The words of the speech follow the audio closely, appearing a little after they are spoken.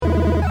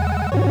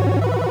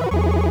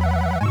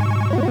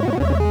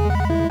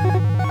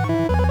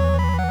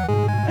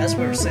as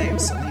we were saying,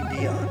 Celine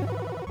Dion,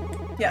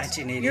 Yes.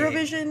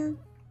 1988.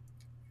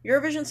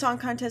 Eurovision Song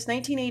Contest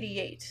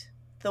 1988.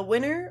 The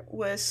winner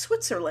was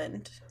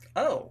Switzerland,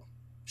 Oh,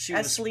 she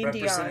as was Celine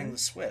representing Dion. the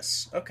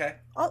Swiss. Okay.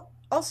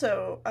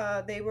 Also,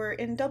 they were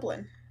in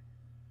Dublin,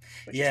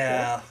 which is cool.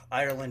 Yeah,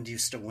 Ireland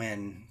used to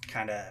win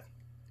kind of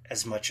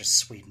as much as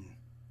Sweden.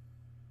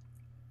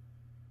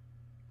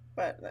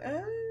 But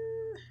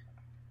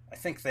I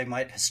think they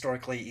might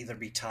historically either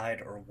be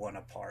tied or one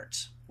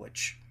apart,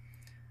 which.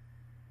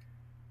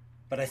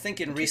 But I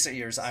think in recent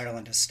years,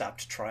 Ireland has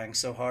stopped trying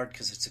so hard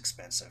because it's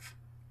expensive.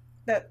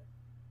 that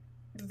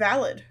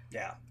valid.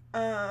 Yeah.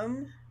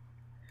 Um,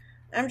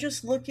 I'm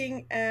just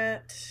looking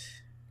at.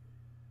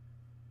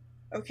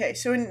 Okay,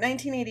 so in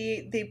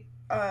 1988,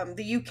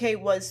 the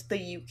UK was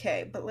the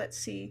UK, but let's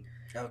see,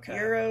 Okay.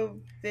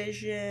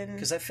 Eurovision.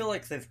 Because I feel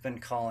like they've been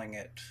calling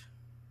it.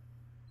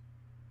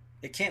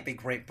 It can't be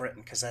Great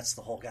Britain because that's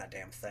the whole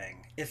goddamn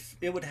thing. If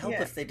it would help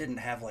Yeah. if they didn't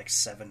have like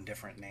 7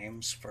 different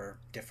names for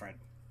different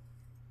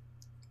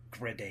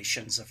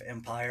gradations of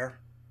empire.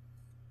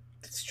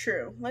 That's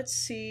true. Let's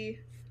see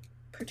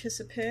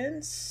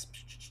participants.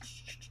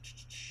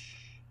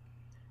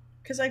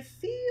 Because I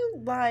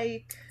feel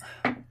like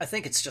I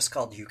think it's just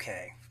called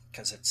UK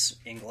because it's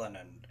England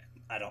and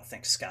I don't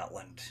think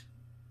Scotland.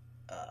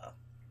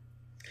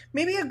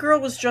 maybe a girl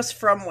was just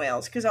from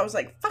Wales. Because I was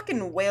like,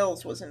 fucking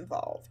Wales was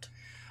involved,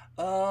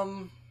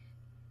 Um,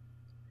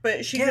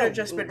 but she yeah, could have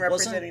just been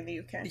wasn't representing the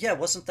UK. yeah,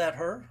 wasn't that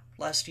her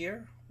last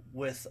year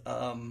with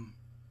uh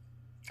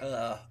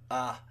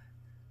ah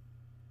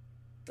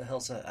the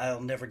hell's that?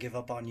 I'll never give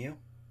up on you.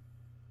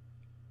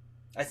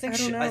 I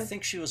don't I know.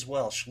 think she was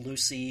Welsh,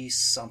 Lucy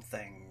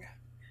something.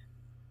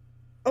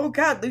 Oh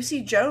God,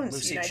 Lucy Jones,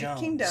 Lucy United Jones.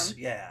 Kingdom.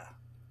 Yeah.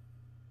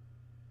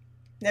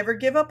 Never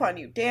give up on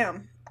you.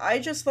 Damn. I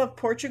just love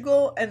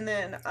Portugal, and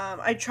then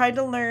I tried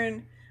to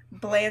learn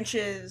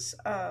Blanche's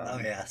Oh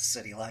yeah,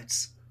 City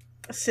Lights.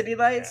 City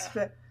Lights,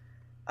 Yeah.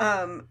 but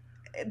um,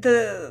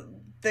 the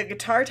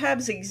guitar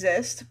tabs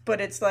exist, but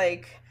it's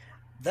like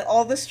That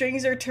all the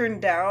strings are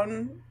turned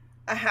down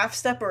a half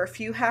step or a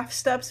few half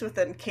steps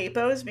within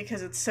capos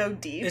because it's so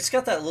deep. it's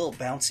got that little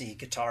bouncy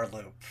guitar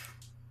loop.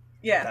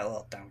 Yeah. That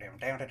little down down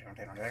down down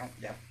down down.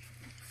 Yeah.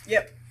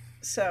 Yep.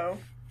 So,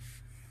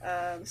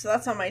 so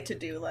that's on my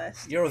to-do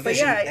list. But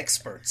Eurovision yeah,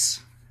 experts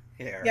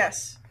here.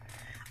 yes.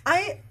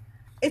 I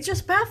it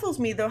just baffles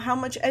me though how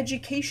much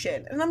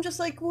education. And I'm just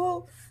like,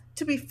 well,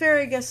 to be fair,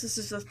 I guess this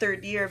is the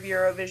third year of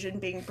Eurovision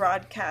being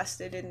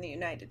broadcasted in the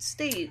United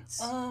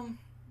States.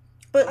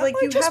 But I like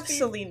might you just have be-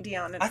 Celine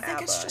Dion and I think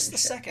ABBA it's just and the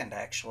shit. second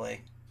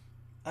actually.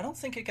 I don't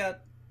think it got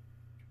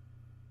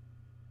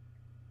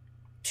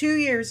 2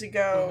 years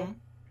ago Mhm.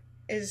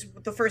 is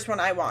the first one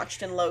I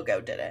watched, and Logo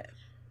did it.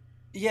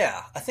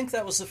 Yeah, I think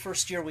that was the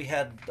first year we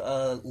had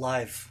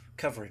live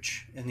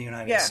coverage in the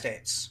United Yeah.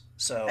 States.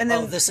 So, And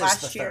then this is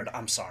last the year- third.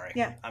 I'm sorry.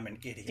 Yeah. I'm an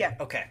idiot. Yeah.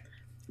 Okay.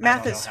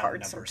 Math I don't is know how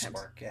hard numbers sometimes.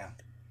 work. Yeah.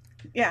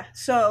 Yeah,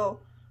 so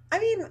I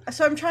mean,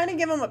 so I'm trying to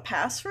give him a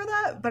pass for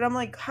that, but I'm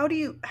like, how do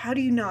you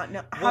not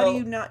know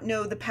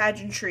Well- the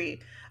pageantry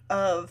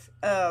of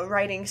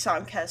writing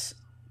song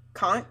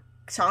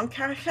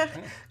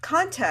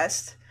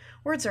contest?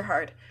 Words are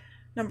hard,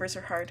 numbers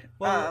are hard.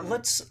 Well,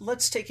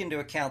 let's take into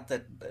account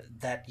that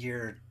that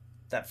year,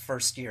 that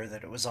first year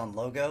that it was on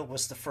Logo,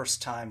 was the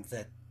first time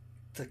that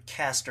the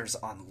casters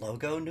on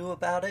Logo knew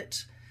about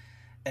it.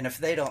 And if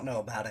they don't know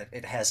about it,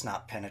 it has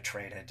not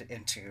penetrated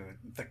into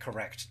the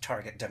correct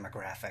target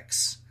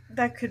demographics.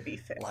 That could be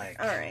fair. Like-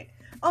 All right.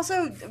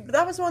 Also,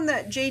 that was one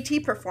that JT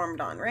performed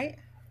on, right?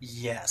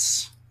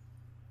 Yes.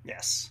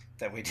 Yes.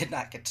 That we did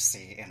not get to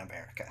see in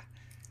America.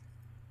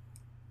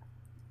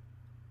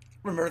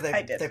 Remember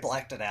I they did. they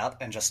blacked it out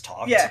and just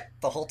talked Yeah.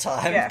 the whole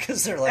time Yeah.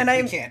 because they're like, And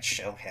we I- can't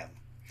show him.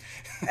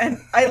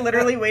 And I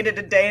literally waited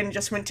a day and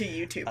just went to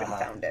YouTube and Uh-huh,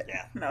 found it.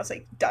 yeah. And I was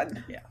like,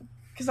 done. Yeah.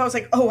 Because I was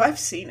like, oh, I've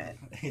seen it.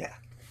 Yeah.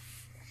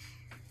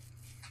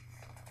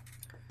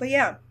 But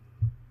yeah,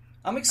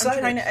 I'm I'm excited.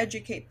 trying to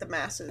educate the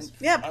masses.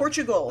 Yeah,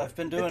 Portugal. I've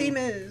been The doing- theme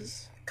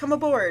is come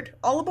aboard.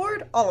 All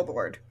aboard? All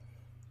aboard.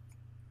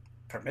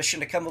 Permission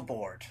to come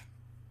aboard.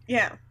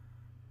 Yeah.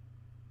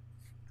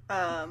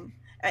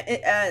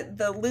 At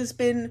the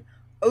Lisbon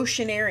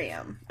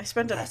Oceanarium. I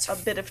spent That's a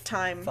bit of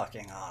time.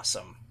 Fucking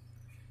awesome.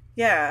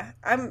 Yeah,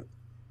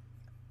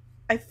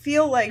 I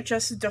feel like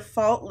just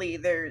defaultly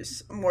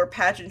there's more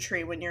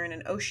pageantry when you're in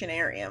an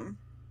oceanarium.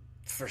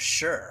 For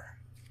sure.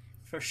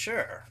 For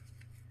sure.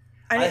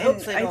 I I hope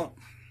and they don't.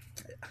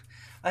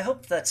 I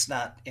hope that's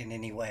not in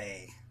any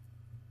way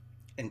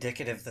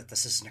indicative that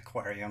this is an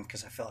aquarium,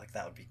 because I feel like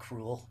that would be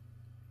cruel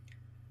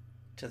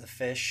to the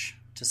fish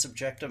to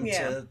subject them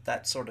Yeah. to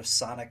that sort of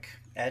sonic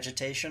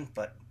agitation.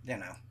 But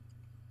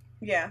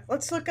Yeah,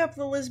 let's look up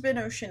the Lisbon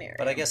Oceanarium.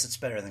 But I guess it's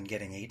better than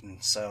getting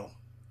eaten. So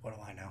what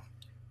do I know?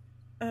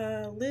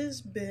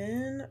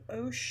 Lisbon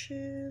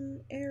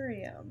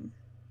Oceanarium.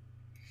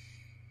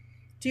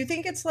 Do you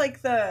think it's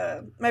like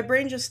my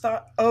brain just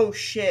thought, oh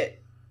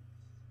shit,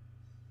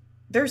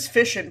 there's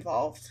fish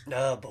involved.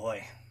 Oh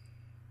boy.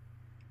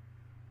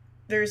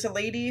 there's a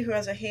lady who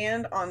has a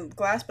hand on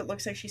glass, but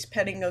looks like she's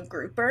petting a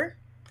grouper.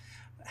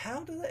 How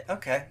do they?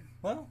 Okay,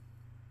 well,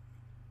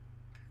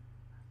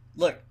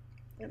 look,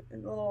 A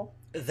little,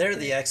 they're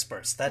the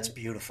experts. That's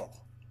beautiful.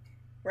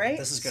 right?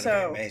 This is going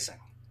to be amazing.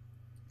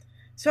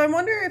 So I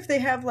wonder if they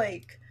have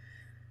like,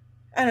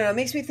 I don't know. It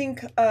makes me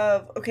think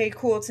of, okay,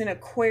 cool, it's an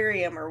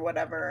aquarium or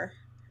whatever.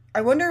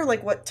 I wonder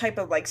like what type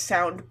of like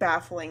sound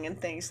baffling and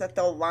things that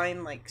they'll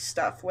line like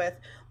stuff with,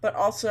 but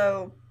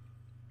also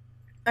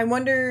I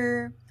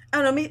wonder.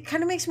 I don't know. It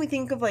kind of makes me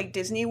think of like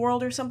Disney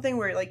World or something,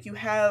 where like you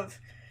have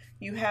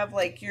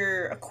like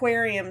your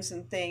aquariums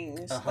and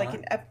things like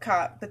in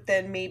Epcot, but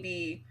then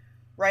maybe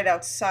right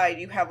outside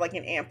you have like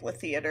an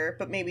amphitheater,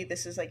 but maybe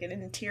this is like an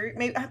interior.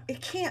 Maybe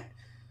it can't.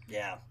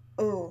 Yeah.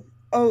 Oh,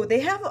 they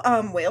have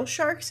whale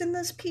sharks in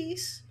this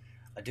piece.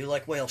 I do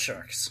like whale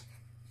sharks.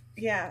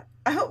 Yeah,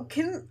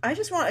 I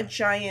just want a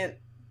giant.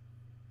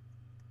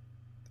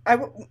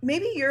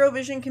 Maybe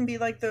Eurovision can be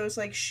like those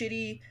like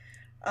shitty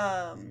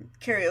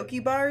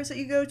karaoke bars that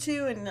you go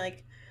to, and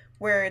like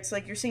where it's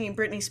like you're singing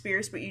Britney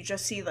Spears but you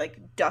just see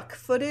like duck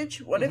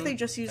footage. What if they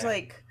just use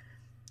like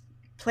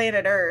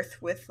Planet Earth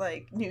with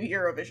like new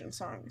Eurovision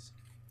songs?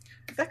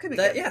 That could be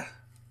good. Yeah.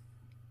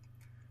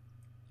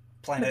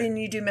 But then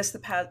you do miss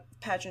the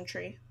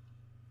pageantry.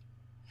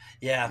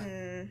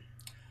 Yeah.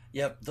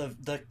 Yep,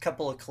 the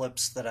couple of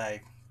clips that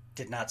I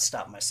did not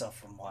stop myself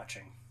from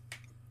watching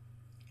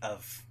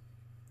of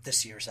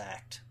this year's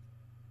act.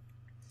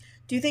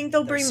 Do you think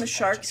they'll bring the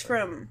sharks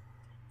from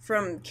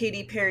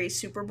Katy Perry's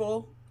Super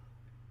Bowl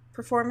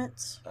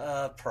performance?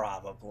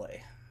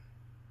 Probably.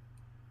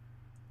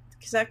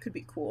 Because that could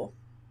be cool.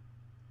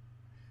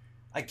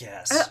 I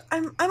guess.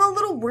 I'm a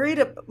little worried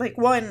about, like,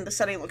 one, the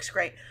setting looks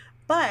great,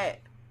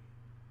 but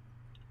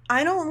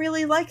I don't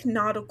really like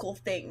nautical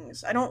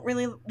things. I don't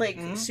really like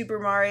Super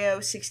Mario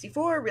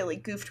 64 really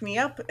goofed me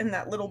up in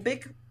that little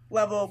big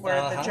level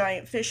where the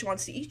giant fish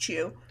wants to eat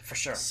you. For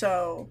sure.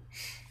 So,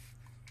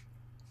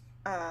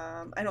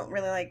 I don't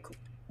really like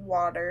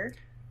water.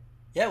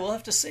 Yeah, we'll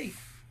have to see.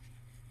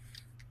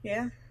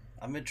 Yeah.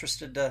 I'm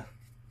interested to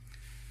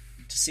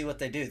see what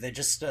they do. They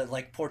just,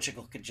 like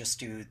Portugal could just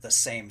do the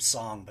same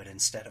song, but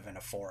instead of in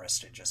a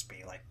forest, it'd just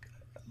be like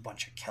a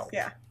bunch of kelp.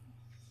 Yeah.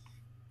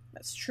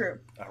 That's true.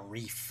 A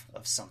reef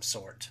of some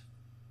sort.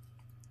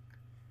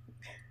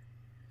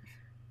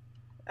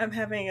 I'm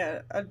having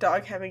a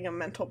dog having a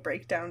mental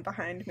breakdown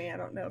behind me. I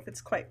don't know if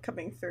it's quite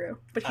coming through.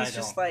 But he's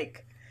just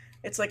like,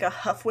 it's like a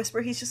huff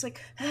whisper. He's just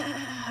like,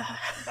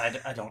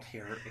 I don't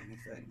hear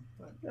anything.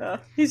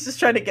 But... he's just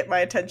trying to get my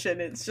attention.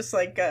 It's just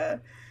like,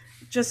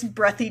 just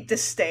breathy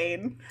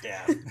disdain.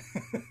 Yeah.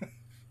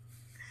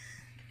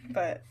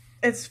 But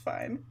it's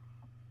fine.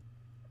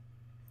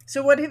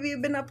 So what have you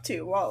been up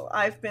to? Well,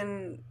 I've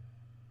been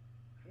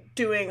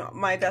doing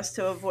my best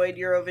to avoid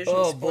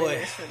Eurovision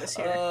spoilers for this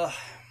year.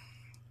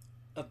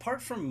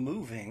 Apart from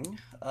moving,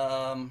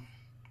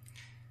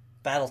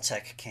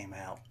 BattleTech came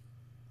out.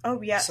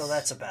 Oh, yes. So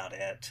that's about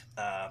it.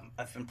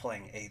 I've been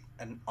playing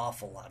an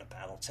awful lot of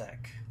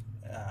BattleTech.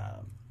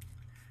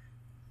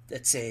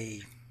 It's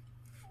a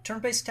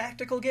turn-based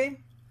tactical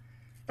game.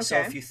 Okay. So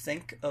if you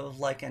think of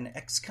like an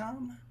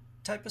XCOM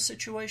type of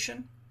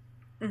situation,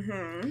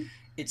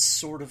 it's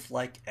sort of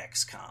like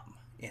XCOM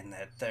in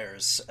that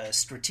there's a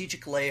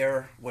strategic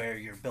layer where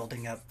you're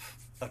building up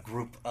a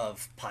group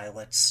of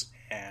pilots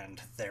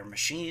and their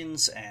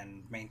machines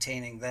and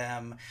maintaining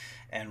them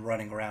and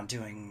running around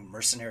doing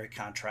mercenary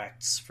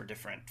contracts for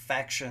different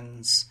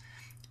factions.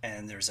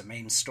 And there's a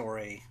main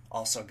story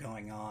also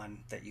going on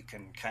that you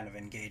can kind of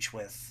engage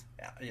with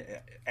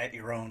on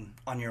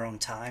your own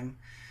time,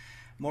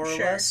 more or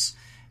less.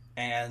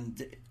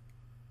 And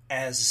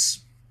as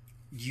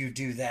you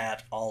do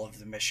that, all of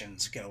the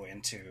missions go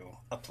into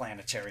a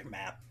planetary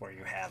map where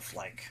you have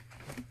like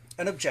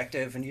an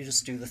objective and you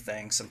just do the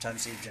thing.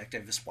 Sometimes the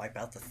objective is wipe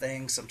out the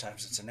thing.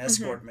 Sometimes it's an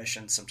escort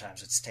mission.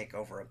 Sometimes it's take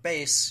over a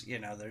base. You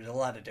know, there's a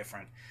lot of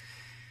different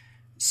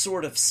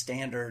sort of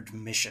standard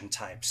mission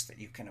types that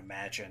you can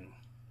imagine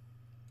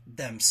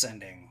them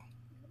sending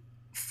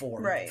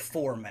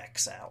four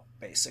mechs out,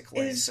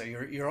 basically. So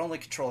you're only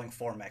controlling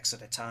 4 mechs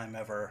at a time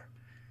ever.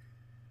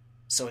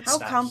 So it's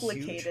not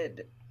complicated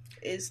huge.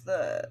 Is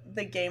the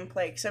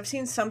gameplay? Because I've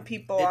seen some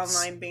people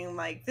online being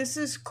like, "This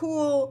is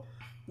cool.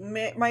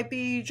 Might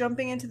be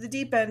jumping into the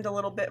deep end a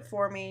little bit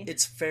for me."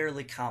 It's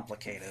fairly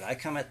complicated. I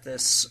come at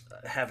this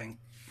having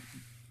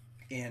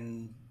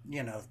in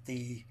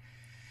the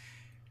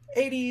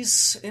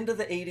 80s, into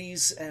the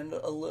 80s and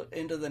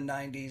into the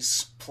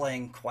 90s,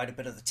 playing quite a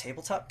bit of the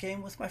tabletop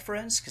game with my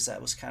friends, because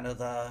that was kind of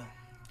the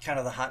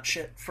hot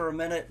shit for a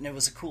minute, and it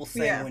was a cool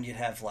thing when you'd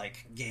have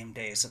like game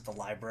days at the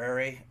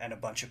library and a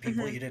bunch of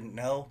people you didn't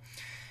know.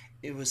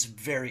 It was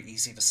very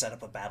easy to set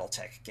up a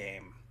BattleTech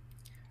game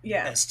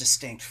as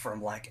distinct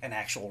from like an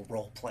actual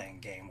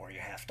role-playing game where you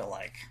have to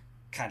like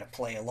kind of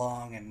play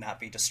along and not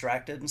be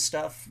distracted and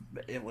stuff.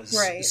 It was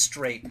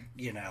straight,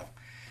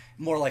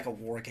 more like a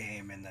war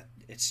game in that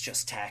it's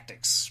just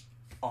tactics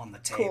on the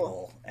Cool.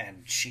 table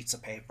and sheets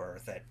of paper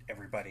that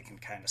everybody can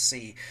kind of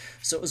see.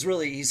 So it was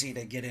really easy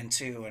to get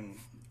into, and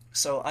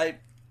so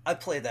I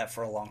played that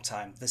for a long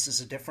time. This is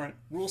a different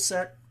rule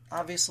set.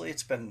 Obviously,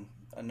 it's been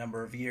a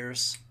number of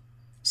years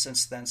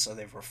since then, so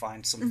they've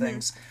refined some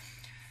things.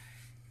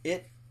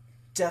 It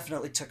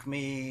definitely took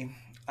me,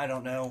 I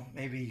don't know,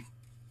 maybe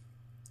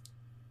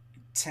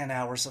 10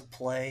 hours of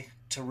play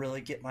to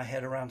really get my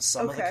head around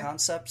some of the Okay.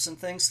 concepts and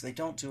things. They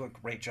don't do a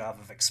great job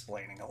of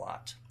explaining a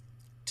lot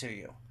to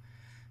you.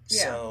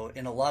 Yeah. So,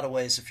 in a lot of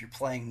ways, if you're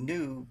playing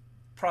new,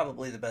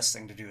 probably the best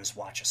thing to do is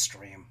watch a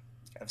stream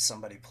of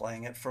somebody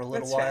playing it for a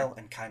little That's fair. while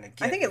and kind of I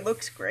get, think it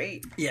looks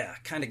great. yeah,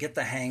 kind of get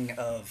the hang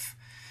of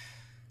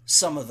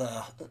some of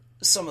the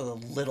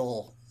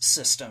little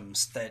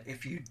systems that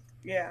if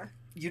Yeah.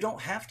 you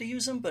don't have to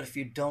use them, but if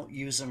you don't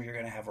use them, you're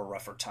going to have a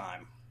rougher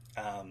time.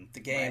 The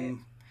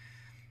game,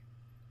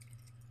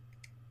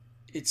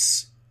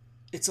 it's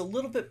a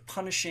little bit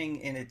punishing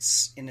in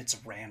its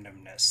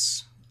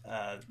randomness.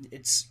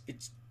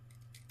 It's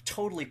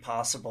totally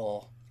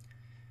possible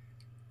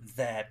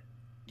that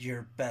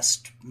your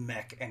best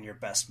mech and your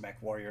best mech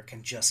warrior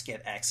can just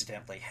get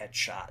accidentally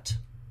headshot,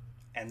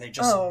 and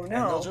Oh and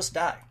they'll no. just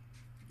die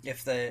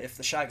if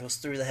the shot goes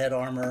through the head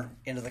armor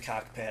into the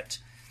cockpit.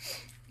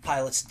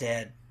 Pilot's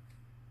dead,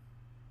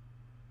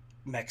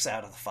 mech's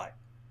out of the fight,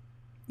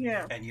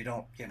 Yeah. and you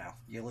don't,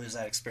 you lose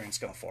that experience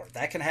going forward.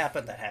 That can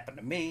happen. That happened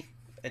to me.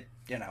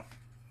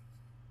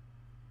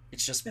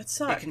 It's just, That it can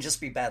sucks. just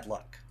be bad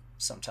luck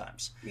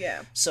sometimes.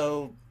 Yeah.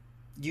 So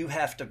you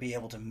have to be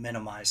able to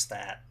minimize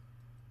that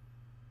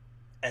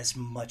as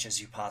much as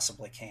you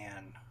possibly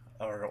can,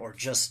 or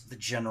just the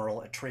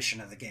general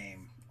attrition of the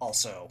game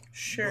also will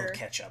Sure.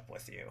 catch up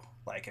with you.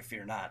 Like if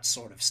you're not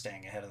sort of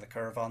staying ahead of the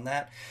curve on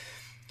that.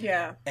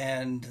 Yeah.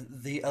 And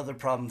the other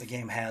problem the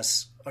game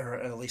has, or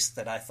at least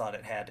that I thought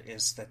it had,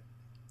 is that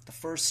the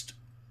first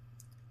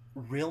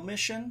real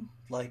mission,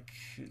 like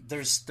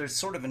there's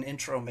sort of an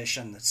intro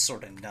mission that's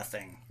sort of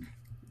nothing,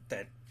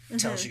 that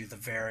tells you the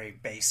very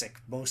basic,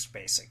 most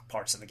basic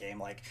parts of the game,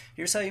 like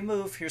here's how you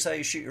move, here's how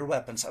you shoot your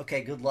weapons,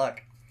 okay, good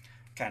luck,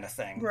 kind of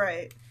thing.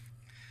 Right.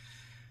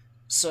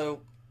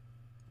 So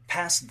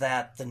past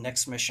that, the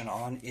next mission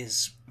on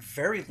is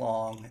very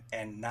long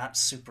and not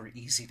super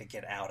easy to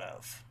get out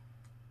of.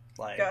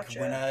 Like Gotcha.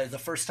 when the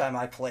first time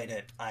I played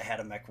it, I had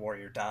a mech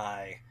warrior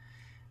die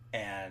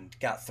and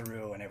got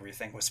through and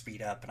everything was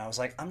speed up, and I was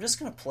like, I'm just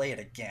going to play it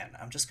again.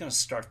 I'm just going to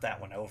start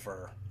that one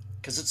over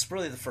because it's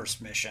really the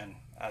first mission.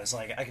 I was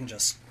like,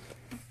 this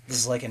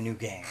is like a new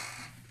game.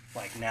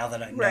 Like now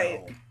that I know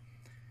Right.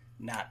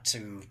 not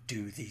to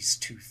do these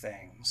two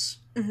things,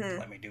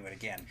 let me do it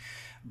again.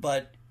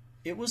 But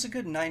it was a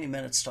good 90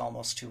 minutes to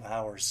almost 2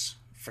 hours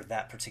for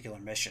that particular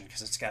mission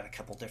because it's got a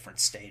couple different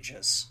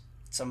stages.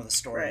 Some of the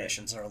story Right.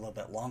 missions are a little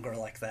bit longer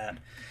like that.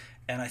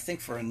 And I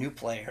think for a new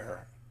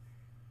player,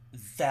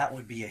 that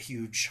would be a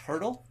huge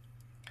hurdle.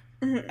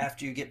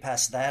 After you get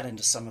past that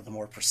into some of the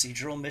more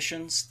procedural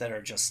missions that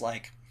are just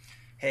like,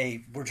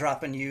 hey, we're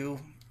dropping you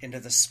into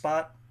this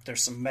spot.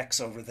 There's some mechs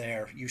over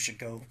there. You should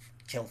go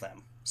kill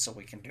them so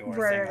we can do our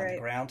Right, thing on the right.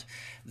 ground.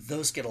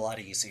 Those get a lot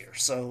easier.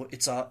 So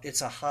it's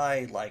a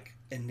high like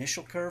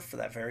initial curve for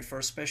that very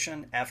first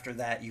mission. After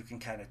that, you can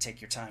kind of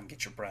take your time,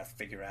 get your breath,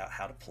 figure out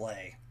how to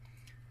play.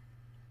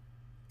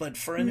 But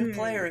for a new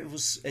player, it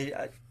was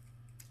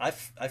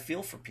I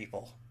feel for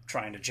people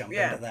trying to jump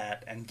Yeah. into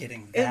that and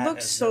getting It that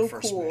looks as so their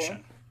first cool.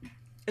 mission.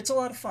 It's a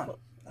lot of fun.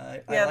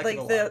 I Yeah, like it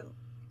a like lot.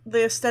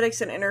 the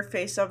aesthetics and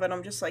interface of it,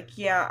 I'm just like,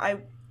 yeah, I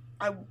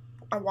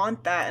I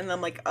want that, and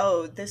I'm like,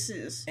 oh, this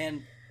is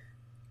And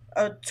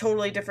a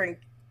totally different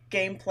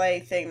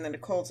gameplay thing than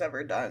Nicole's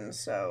ever done.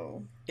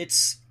 So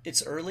it's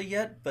early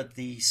yet, but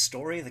the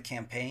story of the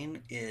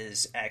campaign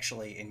is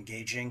actually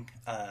engaging.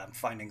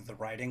 Finding the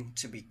writing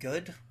to be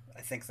good.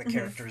 I think the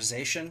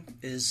characterization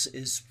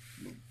is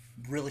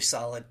really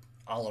solid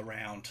all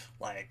around.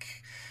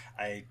 Like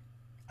I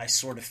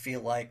sort of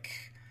feel like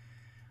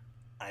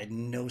I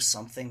know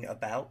something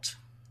about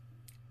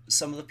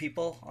some of the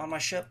people on my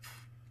ship.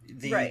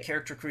 The Right.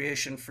 character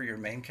creation for your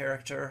main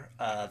character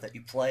that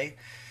you play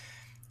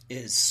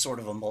is sort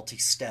of a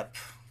multi-step,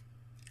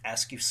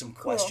 ask you some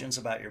Cool. questions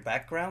about your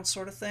background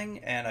sort of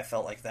thing, and I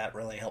felt like that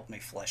really helped me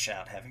flesh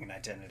out having an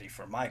identity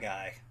for my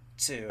guy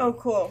too. Oh,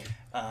 cool.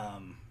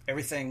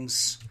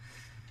 Everything's,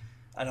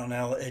 I don't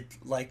know, it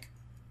like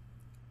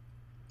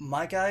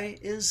my guy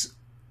is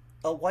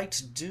a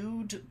white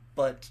dude,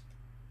 but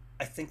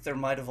I think there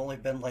might have only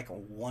been like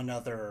one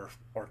other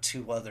or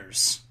two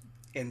others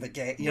in the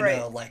game. You Right.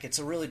 know, like it's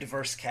a really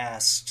diverse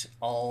cast.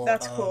 All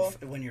That's of cool.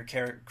 when you're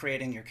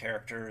creating your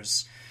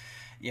characters,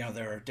 you know,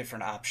 there are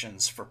different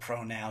options for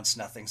pronouns.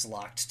 Nothing's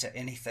locked to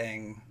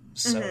anything.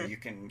 So you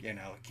can, you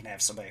can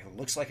have somebody who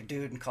looks like a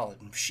dude and call it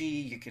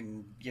she. You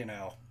can,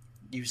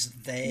 use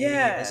they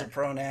Yeah. as a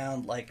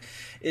pronoun. Like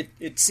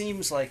it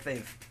seems like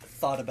they've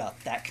thought about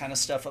that kind of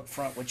stuff up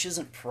front, which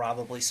isn't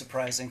probably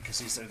surprising because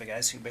these are the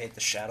guys who made the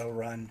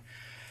Shadowrun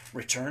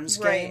Returns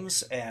Right.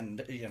 games, and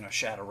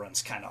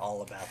Shadowrun's kind of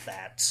all about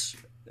that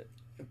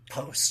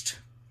post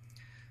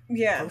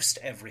post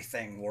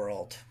everything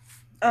world.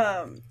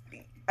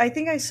 I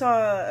think I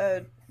saw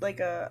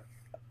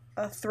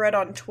a thread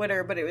on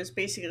Twitter, but it was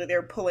basically they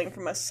were pulling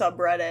from a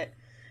subreddit,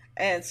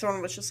 and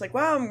someone was just like,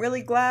 wow, I'm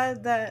really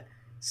glad that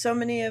so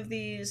many of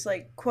these,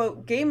 like,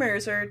 quote,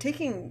 gamers are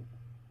taking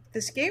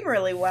this game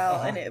really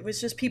well. And it was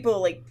just people,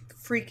 like,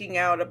 freaking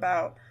out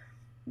about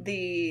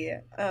the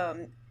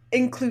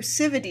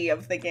inclusivity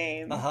of the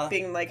game,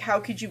 being like, how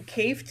could you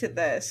cave to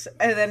this?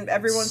 And then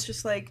everyone's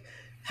just like,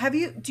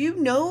 do you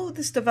know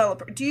this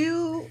developer?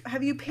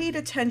 Have you paid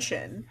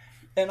attention?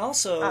 And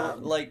also,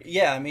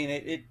 I mean,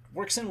 it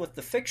works in with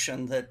the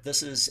fiction that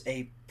this is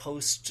a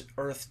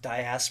post-Earth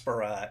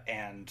diaspora,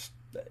 and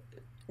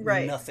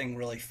nothing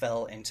really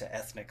fell into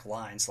ethnic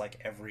lines.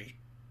 Like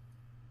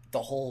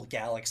the whole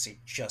galaxy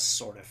just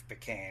sort of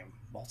became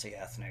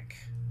multi-ethnic.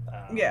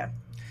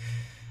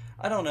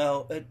 I don't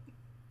know.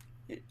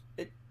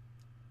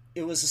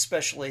 It was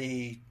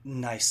especially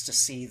nice to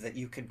see that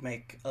you could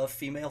make a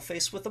female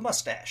face with a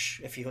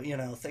mustache, if you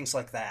know, things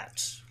like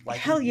that.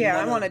 Like, hell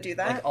yeah, I want to do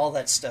that. Like, all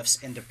that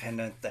stuff's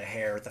independent. The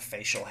hair, the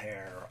facial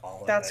hair,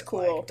 all of that's it,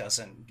 cool. Like,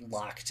 doesn't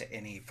lock to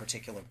any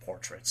particular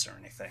portraits or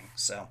anything.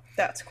 So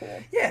that's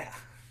cool.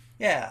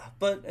 Yeah.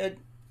 But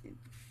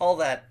all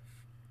that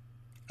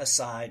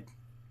aside,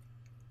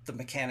 the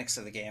mechanics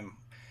of the game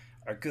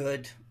are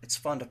good. It's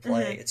fun to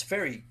play. It's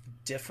very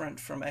different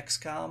from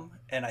XCOM,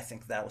 and I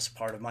think that was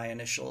part of my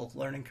initial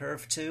learning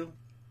curve too.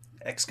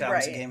 XCOM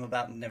is a game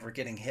about never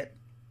getting hit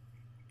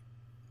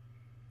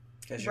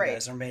because you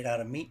guys are made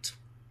out of meat,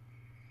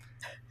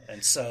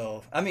 and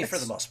so I mean, for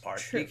the most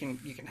part, you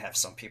can have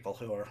some people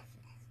who are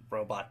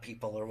robot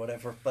people or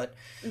whatever, but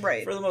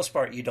for the most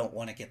part, you don't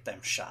want to get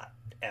them shot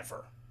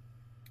ever.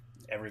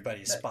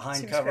 Everybody's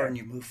behind cover, and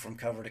you move from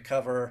cover to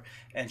cover,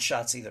 and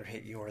shots either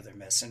hit you or they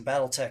miss. In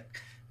BattleTech,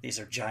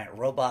 these are giant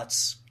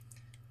robots.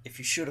 If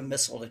you shoot a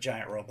missile at a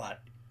giant robot,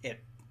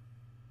 it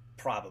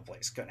probably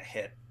is going to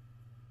hit.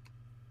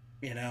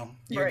 You know,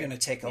 you're going to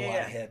take a lot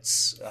of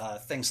hits.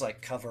 Things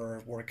like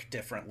cover work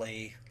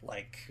differently.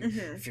 Like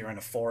if you're in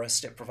a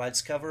forest, it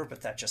provides cover,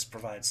 but that just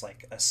provides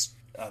like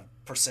a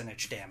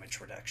percentage damage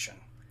reduction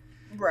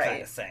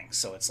kind of thing.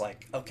 So it's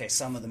like, okay,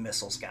 some of the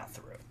missiles got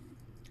through.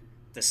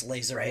 This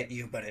laser hit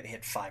you, but it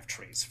hit 5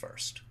 trees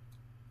first.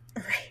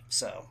 Right.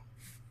 So.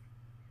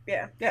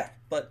 Yeah,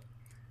 but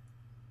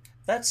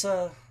that's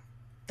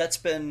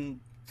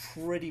been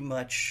pretty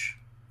much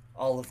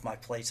all of my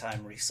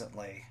playtime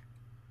recently.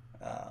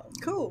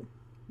 Cool.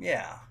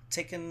 Yeah,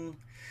 taking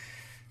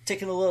a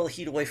little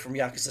heat away from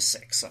Yakuza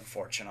 6,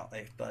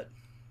 unfortunately, but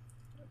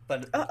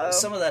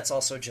some of that's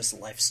also just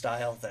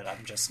lifestyle that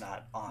I'm just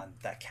not on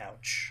that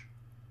couch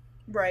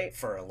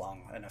for a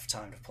long enough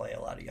time to play a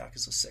lot of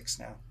Yakuza 6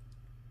 now.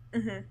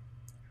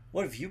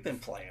 What have you been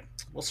playing?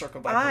 We'll circle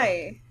back.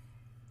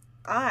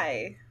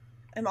 I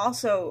am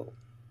also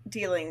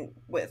dealing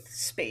with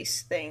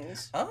space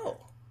things.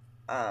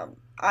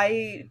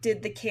 I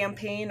did the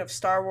campaign of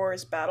Star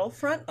Wars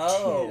Battlefront 2.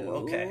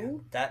 Okay.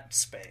 That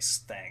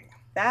space thing.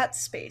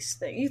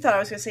 You thought I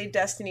was going to say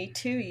Destiny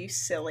 2, you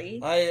silly.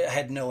 I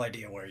had no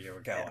idea where you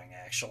were going,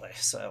 actually,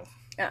 so.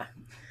 Yeah.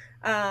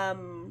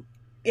 So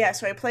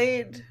I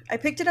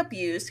picked it up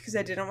used because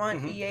I didn't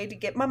want EA to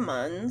get my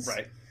muns.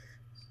 Right.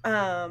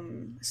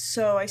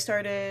 So I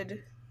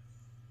started,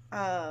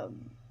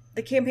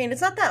 the campaign.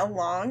 It's not that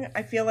long.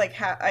 I feel like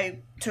I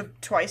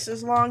took twice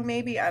as long,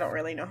 maybe. I don't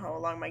really know how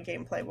long my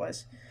gameplay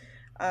was,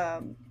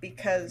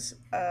 because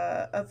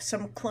of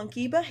some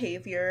clunky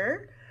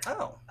behavior.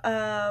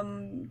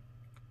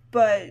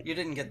 But you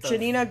didn't get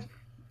Janina.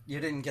 You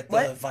didn't get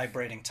the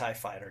vibrating TIE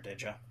fighter,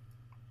 did you?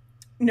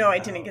 No, I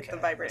didn't get the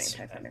vibrating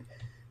TIE fighter.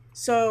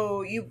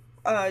 So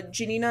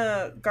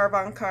Janina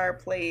Garvankar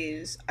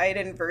plays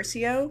Iden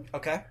Versio.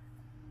 Okay.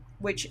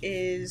 Which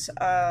is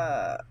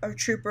a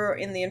trooper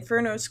in the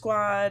Inferno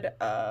Squad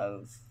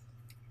of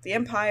the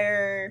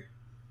Empire.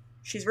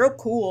 She's real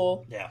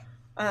cool. Yeah.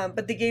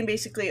 But the game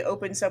basically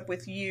opens up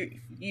with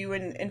you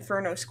and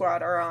Inferno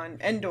Squad are on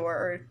Endor,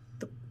 or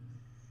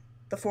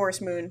the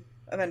forest moon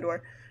of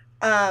Endor.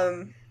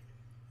 And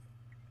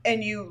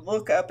you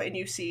look up and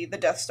you see the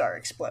Death Star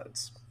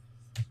explodes.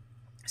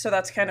 So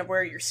that's kind of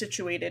where you're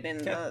situated in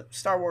the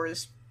Star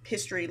Wars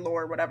history,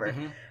 lore, whatever.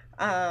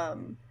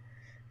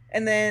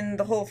 And then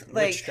the whole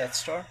which Death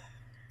Star?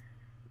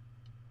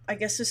 I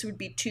guess this would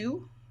be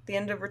 2, the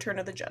end of Return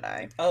of the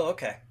Jedi. Oh,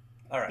 okay,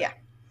 all right. Yeah.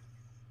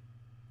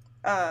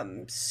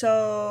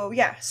 So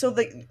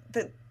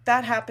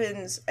that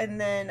happens,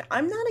 and then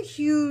I'm not a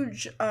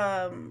huge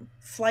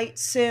flight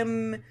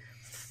sim,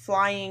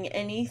 flying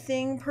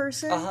anything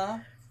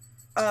person.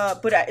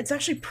 But it's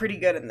actually pretty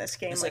good in this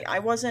game. Like I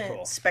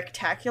wasn't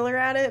spectacular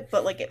at it,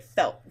 but like it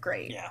felt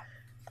great. Yeah.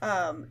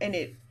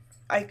 And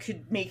I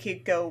could make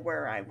it go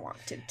where I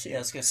wanted to. Yeah, I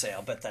was going to say,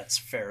 I'll bet that's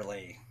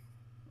fairly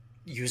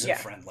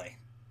user-friendly.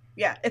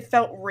 Yeah, it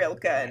felt real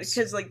good.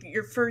 Because, like,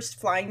 your first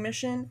flying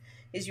mission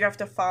is you have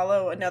to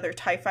follow another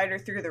TIE fighter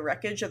through the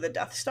wreckage of the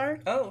Death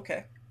Star. Oh,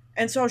 okay.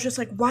 And so I was just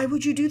like, why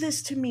would you do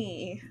this to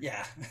me?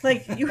 Yeah.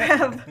 Like, you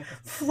have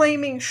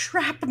flaming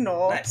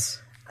shrapnel.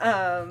 Nice.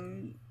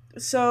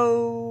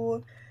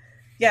 So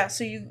yeah,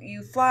 so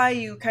you fly,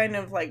 you kind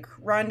of like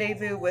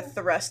rendezvous with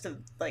the rest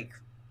of like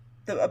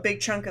a big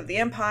chunk of the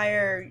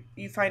empire.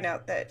 You find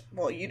out that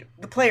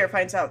the player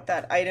finds out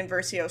that Iden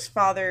Versio's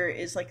father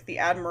is like the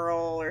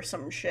admiral or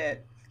some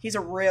shit. He's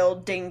a real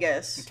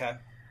dingus. Okay.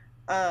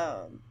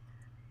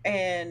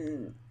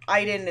 And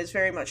Iden is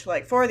very much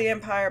like for the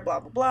empire, blah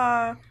blah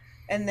blah.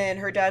 And then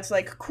her dad's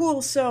like,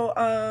 cool,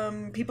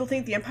 so people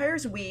think the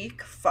empire's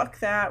weak. Fuck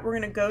that. We're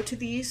gonna go to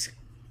these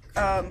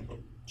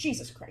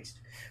Jesus Christ.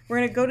 We're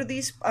gonna go to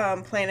these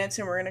planets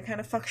and we're gonna kind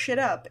of fuck shit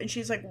up. And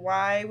she's like,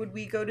 why would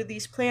we go to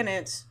these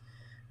planets?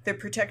 They're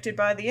protected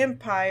by the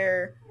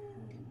empire.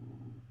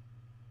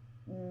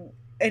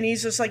 And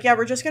he's just like, yeah,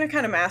 we're just gonna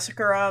kind of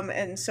massacre them,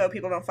 and so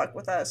people don't fuck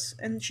with us.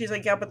 And she's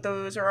like, yeah, but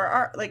those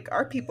are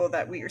our people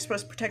that we are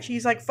supposed to protect.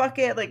 She's like, fuck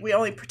it, like we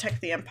only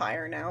protect the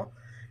empire now.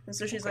 And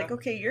so she's like,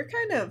 okay, you're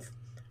kind of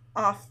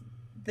off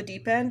the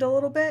deep end a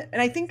little bit. And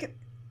I think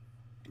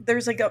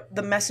there's like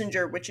the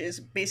messenger, which is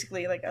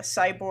basically like a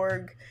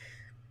cyborg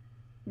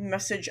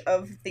message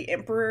of the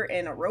emperor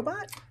in a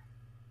robot.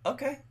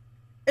 Okay.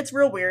 It's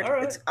real weird. All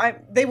right.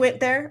 They went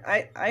there.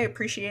 I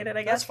appreciate it,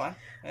 I guess. That's fine.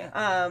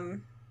 Yeah.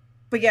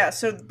 But yeah,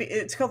 so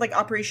it's called like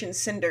Operation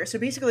Cinder. So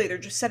basically they're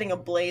just setting a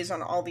blaze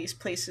on all these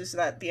places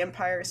that the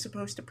Empire is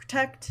supposed to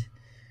protect,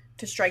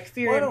 to strike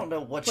fear. Well, I don't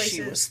know what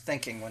she was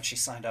thinking when she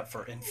signed up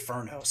for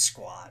Inferno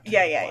Squad.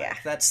 Yeah.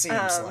 That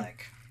seems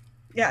like...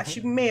 Yeah,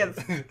 she may have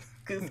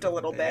goofed a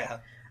little bit.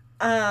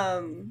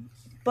 Yeah.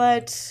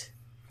 But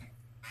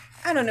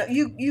I don't know.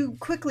 You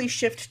quickly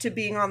shift to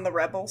being on the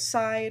rebel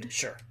side.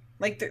 Sure.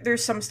 Like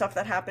there's some stuff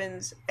that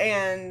happens,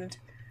 and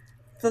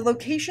the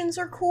locations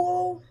are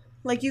cool.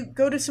 Like you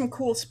go to some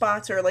cool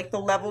spots, or like the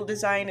level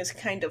design is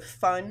kind of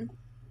fun.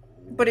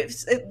 But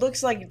it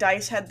looks like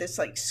DICE had this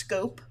like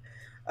scope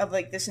of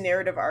like this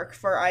narrative arc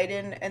for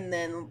Iden, and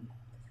then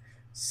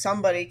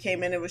somebody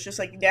came in and was just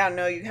like, yeah,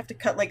 no, you have to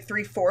cut like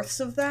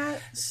 3/4 of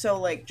that. So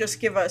like just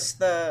give us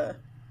the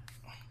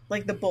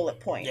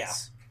bullet points. Yeah.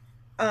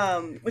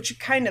 Which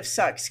kind of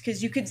sucks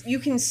because you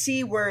can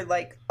see where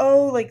like,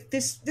 oh, like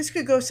this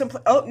could go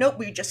someplace. Oh nope,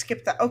 we just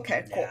skipped that.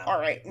 Okay, cool. Yeah. All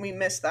right, we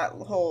missed that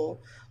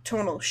whole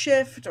tonal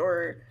shift,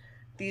 or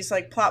these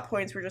like plot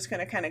points. We're just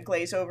gonna kind of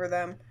glaze over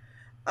them.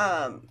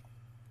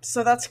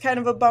 So that's kind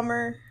of a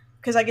bummer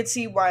because I could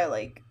see why,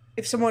 like,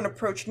 if someone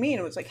approached me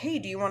and was like, hey,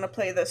 do you want to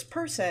play this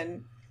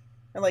person?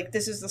 And like,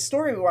 this is the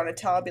story we want to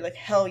tell. I'd be like,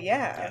 hell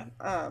yeah.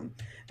 And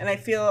I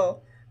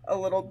feel a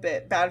little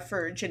bit bad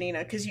for Janina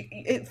because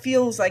it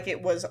feels like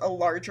it was a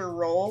larger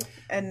role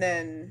and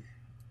then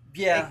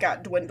it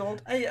got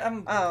dwindled.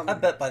 I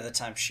bet by the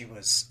time she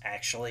was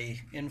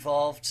actually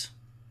involved,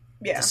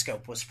 the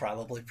scope was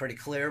probably pretty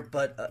clear.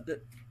 But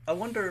I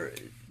wonder,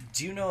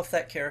 do you know if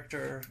that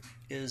character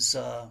has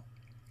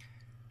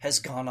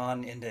gone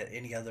on into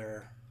any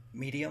other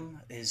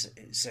medium? Is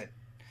it...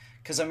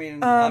 Because, I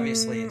mean,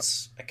 obviously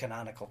it's a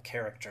canonical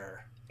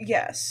character.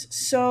 Yes.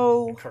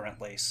 So...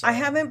 Currently, so... I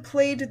haven't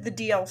played the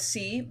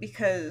DLC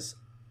because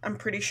I'm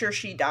pretty sure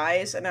she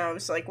dies, and I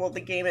was like, well,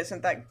 the game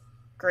isn't that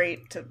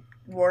great to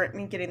warrant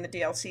me getting the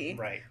DLC.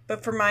 Right.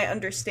 But from my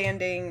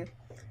understanding,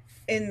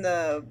 in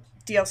the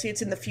DLC,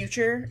 it's in the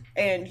future,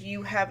 and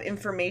you have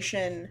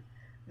information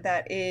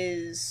that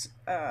is...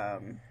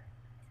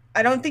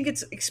 I don't think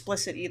it's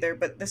explicit either,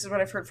 but this is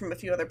what I've heard from a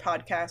few other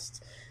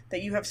podcasts,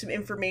 that you have some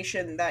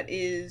information that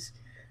is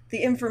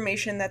the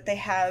information that they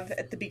have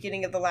at the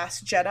beginning of The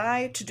Last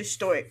Jedi to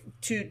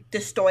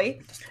destroy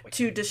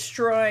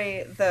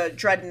the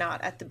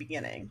Dreadnought at the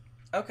beginning.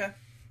 Okay.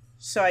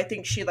 So I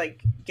think she,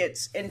 like,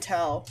 gets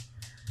intel,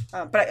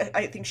 but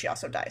I think she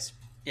also dies.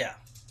 Yeah.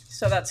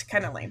 So that's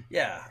kind of lame.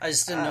 Yeah, I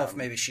just didn't know if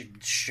maybe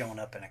she'd shown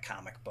up in a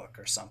comic book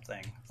or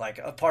something. Like,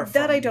 apart from...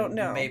 That I don't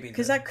know, maybe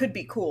because that could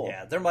be cool.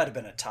 Yeah, there might have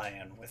been a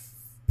tie-in with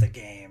the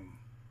game,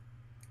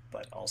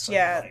 but also,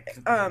 they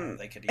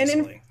could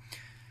easily...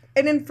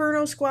 An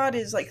Inferno Squad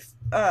is, like,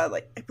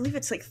 I believe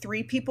it's, like,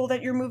 3 people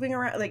that you're moving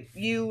around, like,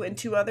 you and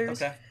 2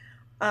 others. Okay.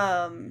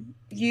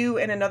 You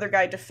and another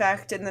guy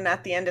defect, and then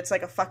at the end it's,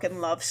 like, a fucking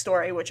love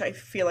story, which I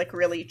feel like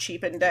really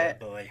cheapened it.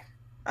 Oh, boy.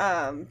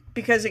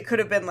 Because it could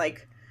have been,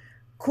 like,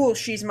 cool,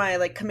 she's my,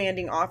 like,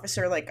 commanding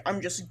officer, like,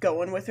 I'm just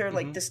going with her,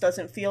 like, this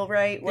doesn't feel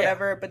right,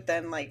 whatever, yeah. But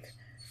then, like,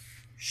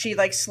 she,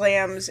 like,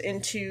 slams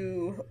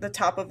into the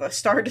top of a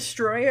Star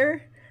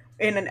Destroyer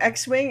in an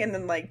X-Wing, and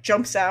then, like,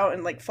 jumps out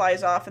and, like,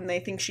 flies off, and they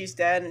think she's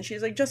dead, and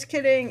she's like, just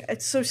kidding,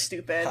 it's so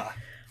stupid.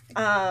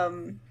 But,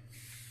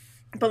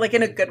 like,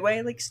 in a good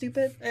way, like,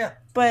 stupid. Yeah.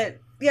 But,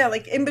 yeah,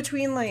 like, in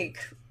between, like,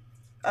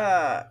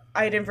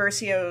 Iden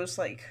Versio's,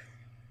 like,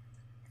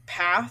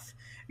 path,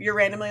 you're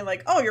randomly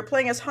like, oh, you're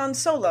playing as Han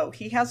Solo.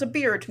 He has a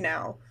beard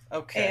now.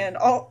 Okay. And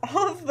all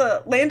of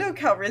the... Lando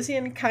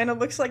Calrissian kind of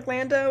looks like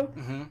Lando.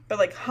 Mm-hmm. But,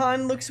 like,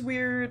 Han looks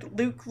weird.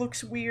 Luke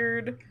looks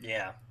weird.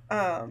 Yeah.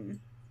 I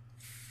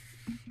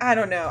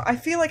don't know. I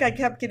feel like I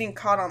kept getting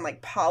caught on,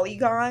 like,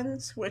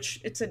 polygons,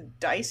 which it's a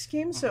DICE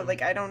game, so,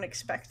 like, I don't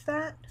expect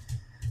that.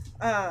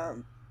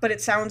 But it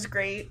sounds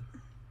great.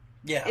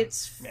 Yeah.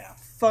 It's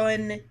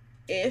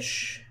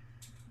fun-ish.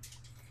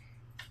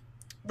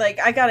 like,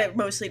 I got it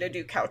mostly to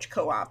do couch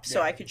co-op,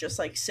 so I could just,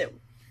 like, sit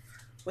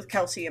with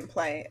Kelsey and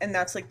play, and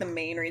that's, like, the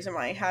main reason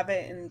why I have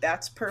it, and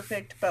that's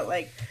perfect, but,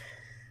 like,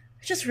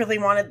 I just really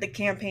wanted the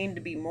campaign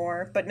to be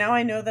more, but now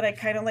I know that I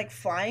kind of like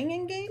flying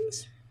in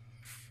games.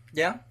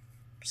 Yeah.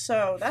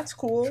 So, that's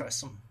cool. Try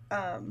some.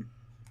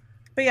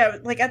 But yeah,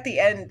 like, at the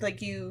end,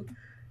 like,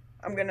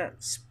 I'm gonna,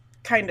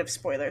 kind of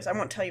spoilers, I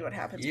won't tell you what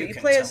happens, but you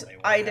play as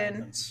Aiden.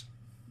 Happens.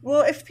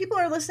 Well, if people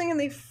are listening and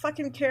they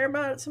fucking care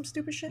about some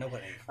stupid shit.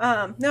 Nobody.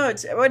 No,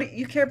 it's what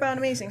you care about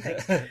amazing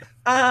things.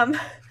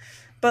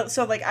 But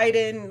so like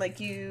Aiden, like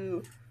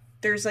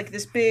there's like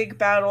this big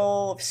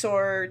battle of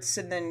sorts,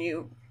 and then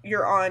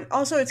you're on.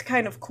 Also, it's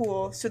kind of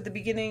cool. So at the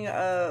beginning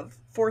of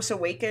Force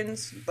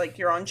Awakens, like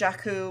you're on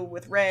Jakku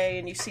with Rey,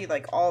 and you see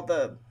like all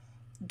the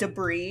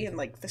debris and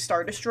like the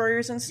Star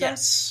Destroyers and stuff.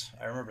 Yes,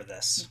 I remember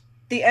this.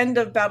 The end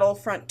of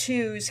Battlefront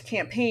 2's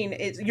campaign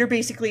is you're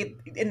basically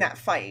in that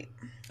fight.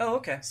 Oh,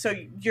 okay. So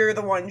you're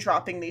the one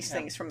dropping these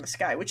things from the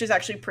sky, which is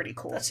actually pretty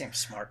cool. That seems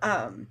smart.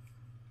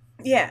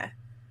 Yeah.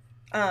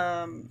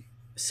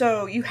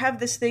 So you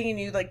have this thing, and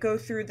you like go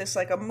through this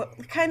like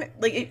kind of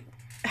like it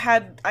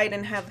had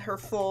Aiden have her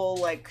full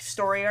like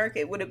story arc.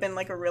 It would have been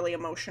like a really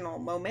emotional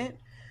moment,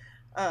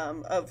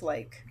 of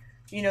like,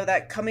 you know,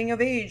 that coming of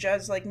age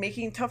as like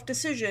making tough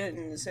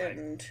decisions,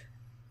 and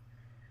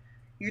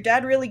your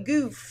dad really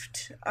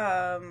goofed.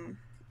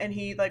 And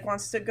he, like,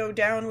 wants to go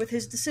down with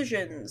his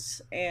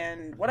decisions,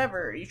 and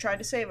whatever, you tried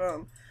to save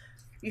him.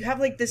 You have,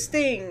 like, this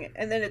thing,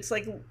 and then it's,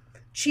 like,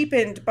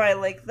 cheapened by,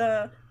 like,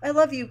 the I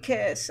love you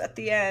kiss at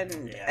the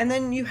end. Yeah. And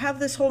then you have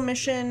this whole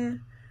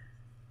mission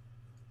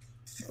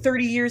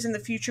 30 years in the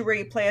future where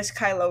you play as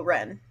Kylo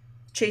Ren,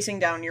 chasing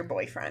down your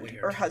boyfriend.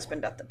 Weird. Or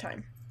husband at the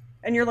time.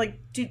 And you're like,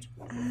 dude...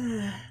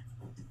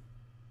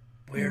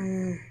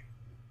 Weird.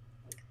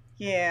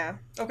 Yeah.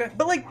 Okay.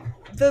 But, like,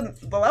 the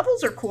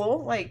levels are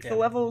cool. Like, the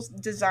levels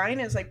design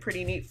is, like,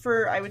 pretty neat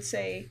for, I would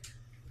say,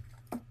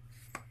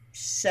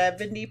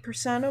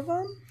 70% of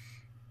them.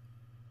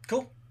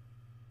 Cool.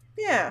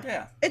 Yeah.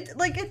 Yeah.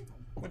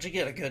 Would you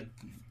get a good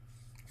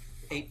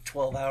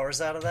 8-12 hours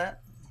out of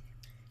that?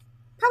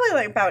 Probably,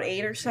 like, about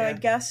 8 or so,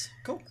 I'd guess.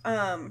 Cool.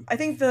 I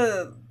think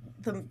the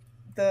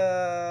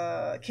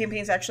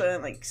campaign's actually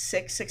on, like,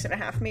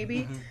 6.5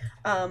 maybe. Mm-hmm.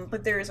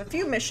 But there's a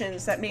few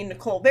missions that made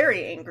Nicole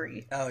very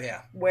angry. Oh,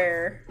 yeah.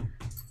 Where,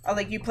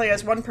 like, you play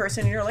as one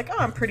person, and you're like, oh,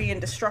 I'm pretty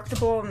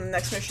indestructible, and the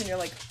next mission, you're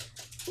like,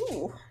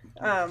 ooh.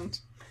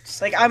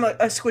 Like, I'm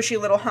a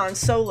squishy little Han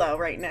Solo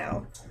right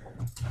now.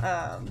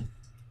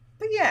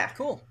 But, yeah.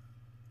 Cool.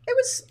 It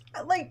was,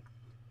 like,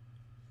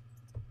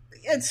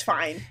 it's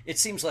fine. It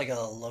seems like a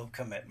low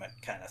commitment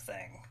kind of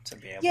thing to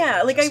be able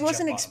to like, I just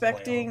wasn't jump on and play a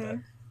little expecting... bit.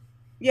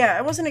 Yeah,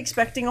 I wasn't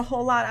expecting a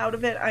whole lot out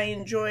of it. I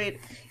enjoyed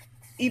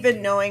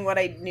even knowing what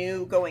I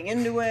knew going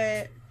into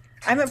it.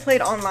 I haven't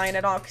played online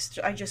at all because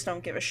I just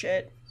don't give a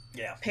shit.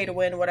 Yeah. Pay to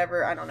win,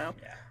 whatever, I don't know.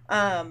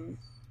 Yeah.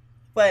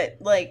 But,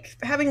 like,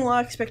 having low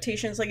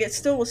expectations, like, it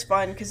still was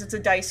fun because it's a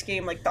dice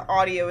game. Like, the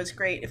audio is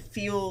great.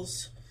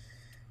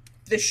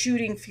 The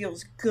shooting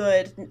feels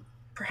good.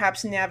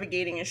 Perhaps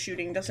navigating a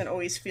shooting doesn't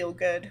always feel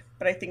good,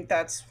 but I think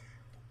that's...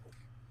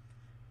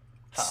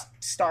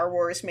 Star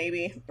Wars,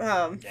 maybe.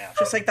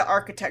 Just like the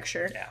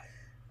architecture. Yeah.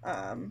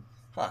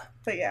 But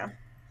yeah.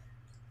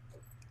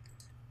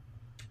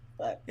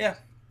 But yeah,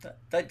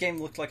 that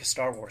game looked like a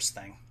Star Wars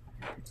thing.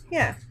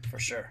 Yeah. For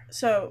sure.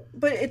 So,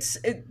 but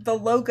the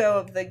logo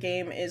of the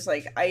game is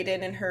like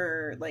Aiden and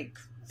her like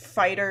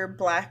fighter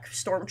black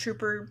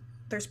stormtrooper.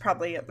 There's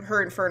probably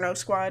her Inferno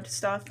Squad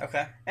stuff.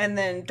 Okay. And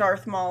then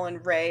Darth Maul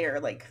and Rey are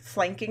like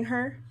flanking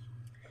her.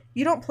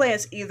 You don't play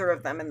as either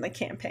of them in the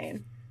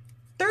campaign.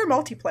 They're a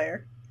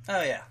multiplayer.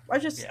 Oh, yeah.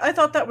 I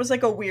thought that was,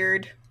 like, a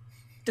weird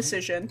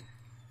decision.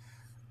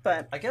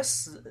 But... I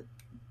guess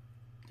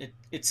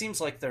it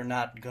seems like they're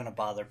not going to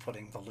bother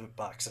putting the loot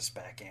boxes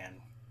back in.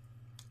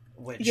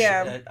 Which,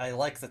 I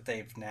like that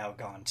they've now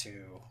gone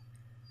to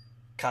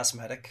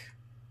cosmetic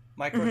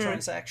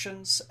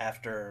microtransactions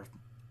after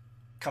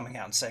coming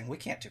out and saying, we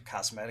can't do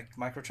cosmetic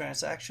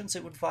microtransactions.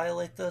 It would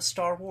violate the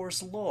Star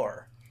Wars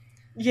lore.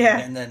 Yeah.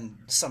 And then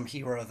some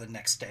hero the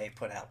next day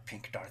put out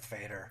Pink Darth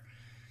Vader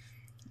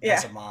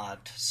as a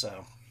mod,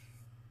 so...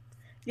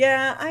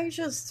 Yeah, I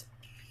don't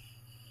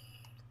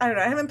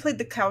know, I haven't played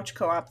the couch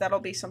co-op.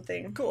 That'll be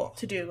something cool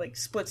to do, like,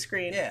 split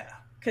screen. Yeah.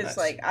 Because,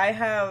 like, I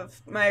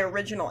have my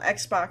original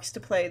Xbox to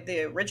play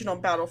the original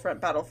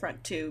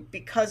Battlefront 2,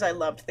 because I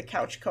loved the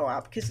couch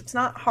co-op, because it's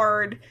not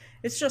hard,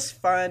 it's just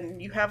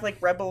fun. You have,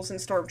 like, rebels and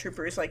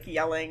stormtroopers, like,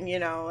 yelling, you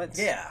know? It's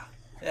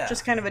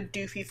just kind of a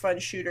doofy, fun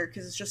shooter,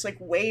 because it's just, like,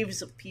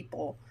 waves of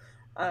people.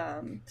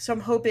 So I'm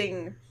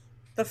hoping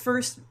the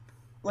first...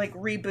 like,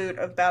 reboot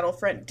of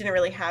Battlefront didn't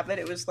really have it.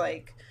 It was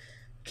like,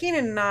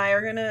 Keenan and I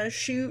are gonna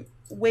shoot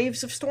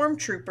waves of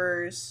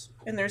stormtroopers,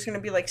 and there's gonna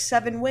be like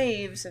 7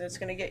 waves, and it's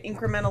gonna get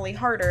incrementally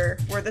harder.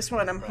 Where this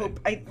one,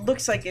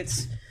 looks like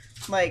it's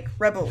like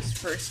Rebels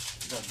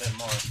first. A little bit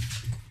more,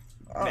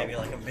 maybe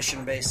like a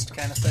mission-based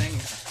kind of thing.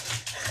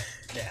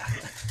 Yeah.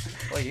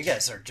 Well, you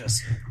guys are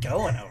just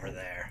going over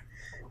there.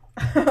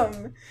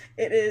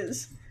 It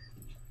is.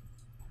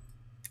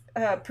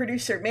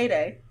 producer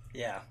Mayday.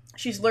 Yeah.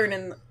 She's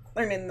learning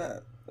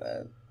the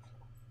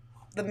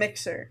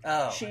mixer.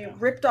 Oh. She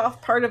ripped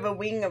off part of a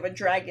wing of a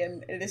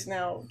dragon and is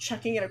now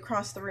chucking it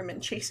across the room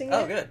and chasing it.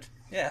 Oh, good.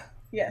 Yeah.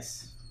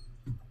 Yes.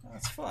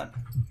 That's fun.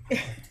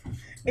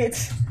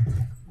 This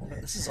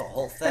is a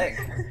whole thing.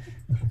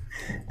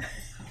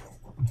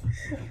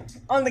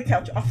 On the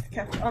couch, off the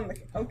couch,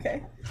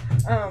 okay.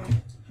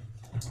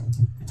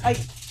 I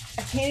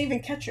can't even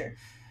catch her.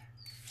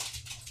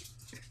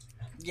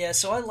 Yeah,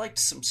 so I liked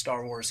some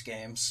Star Wars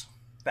games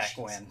back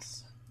when.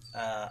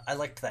 I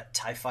liked that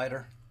TIE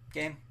Fighter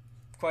game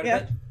quite a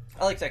bit.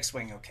 I liked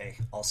X-Wing okay,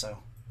 also.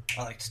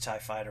 I liked TIE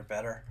Fighter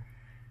better.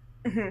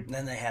 Mm-hmm. And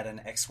then they had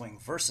an X-Wing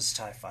versus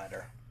TIE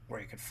Fighter where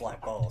you could fly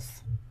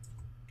both.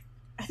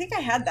 I think I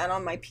had that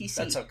on my PC.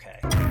 That's okay.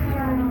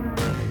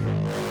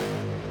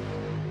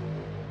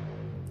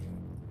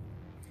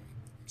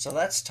 So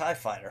that's TIE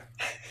Fighter.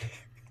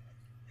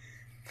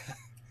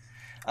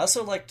 I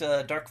also liked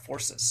Dark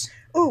Forces.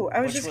 Ooh, I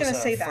was just going to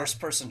say that.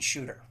 First-person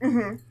shooter.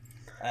 Mm-hmm.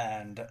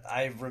 And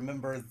I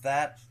remember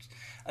that.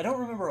 I don't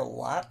remember a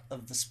lot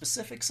of the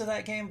specifics of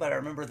that game, but I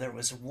remember there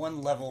was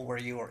one level where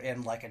you were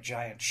in like a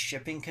giant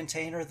shipping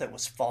container that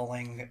was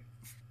falling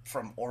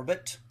from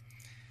orbit.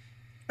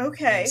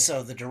 Okay. And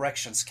so the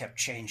directions kept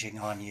changing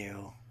on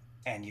you,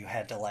 and you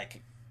had to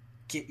like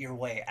get your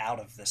way out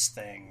of this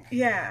thing.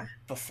 Yeah.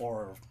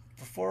 Before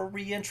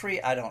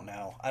re-entry. I don't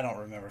know. I don't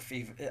remember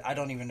I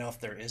don't even know if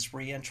there is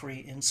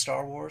re-entry in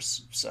Star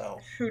Wars.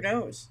 So who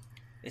knows?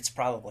 It's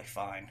probably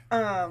fine.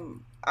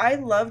 I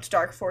loved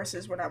Dark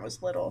Forces when I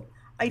was little.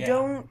 I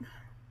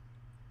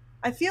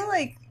feel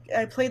like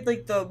I played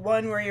like the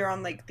one where you're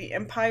on like the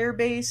Empire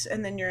base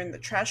and then you're in the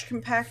trash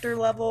compactor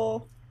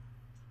level.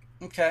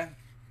 Okay.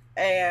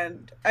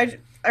 And I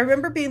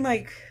remember being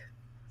like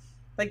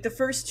the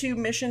first two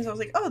missions, I was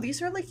like, oh,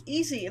 these are like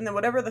easy. And then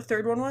whatever the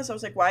third one was, I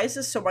was like, why is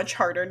this so much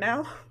harder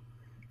now?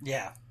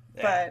 Yeah.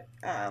 But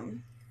I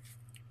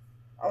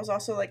was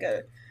also like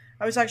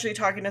I was actually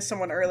talking to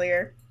someone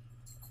earlier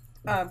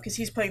because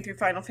he's playing through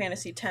Final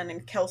Fantasy X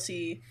and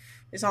Kelsey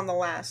is on the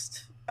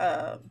last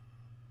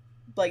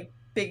like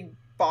big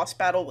boss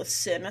battle with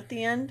Sin at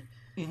the end.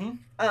 Mm-hmm.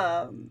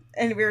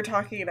 And we were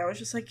talking and I was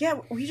just like, yeah,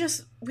 we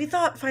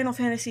thought Final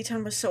Fantasy X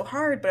was so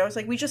hard, but I was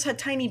like, we just had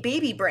tiny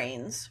baby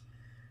brains.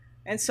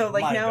 And so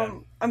like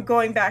now I'm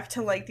going back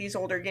to like these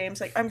older games.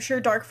 Like I'm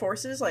sure Dark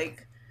Forces,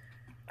 like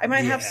I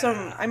might have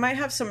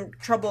some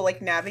trouble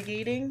like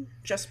navigating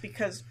just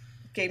because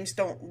games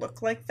don't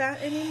look like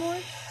that anymore.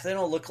 They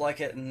don't look like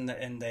it,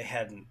 and they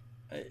hadn't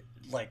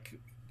like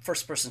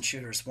first-person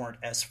shooters weren't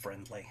as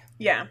friendly.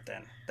 Yeah.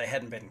 Then they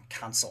hadn't been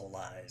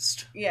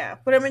consoleized. Yeah,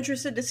 but I'm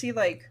interested to see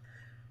like,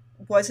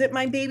 was it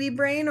my baby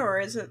brain or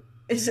is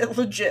it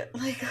legit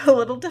like a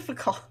little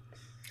difficult?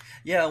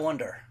 Yeah, I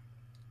wonder.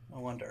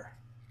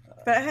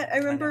 But I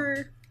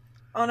remember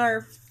on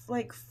our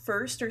like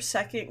first or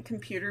second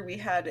computer we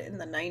had in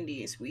the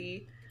 90s,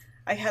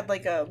 I had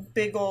like a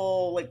big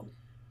ol' like,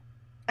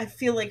 I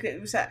feel like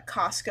it was at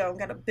Costco and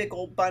got a big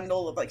old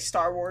bundle of like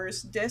Star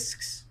Wars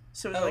discs.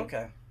 So it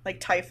was like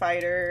TIE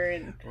Fighter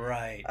and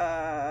right.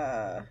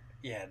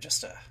 Yeah,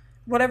 just a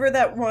whatever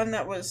that one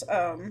that was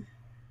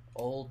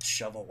old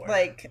shovelware.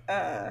 Like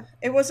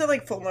it wasn't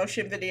like full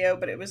motion video,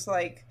 but it was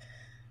like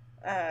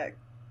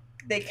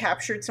they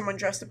captured someone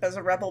dressed up as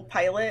a rebel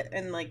pilot,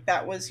 and like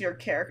that was your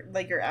character,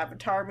 like your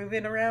avatar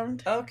moving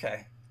around.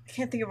 Okay. I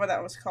can't think of what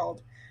that was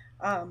called.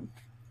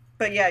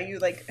 But yeah, you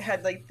like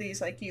had like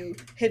these like you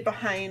hid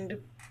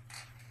behind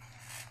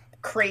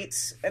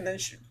crates and then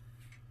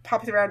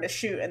popped around to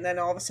shoot, and then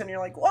all of a sudden you're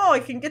like, "Whoa,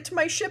 I can get to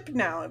my ship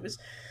now." Wasn't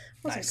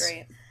nice.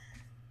 Great.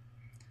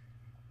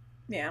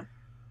 Yeah. It'd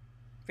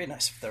be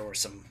nice if there were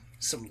some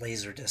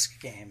Laserdisc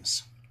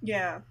games.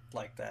 Yeah.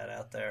 Like that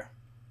out there.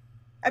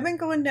 I've been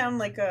going down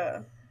like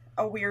a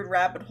weird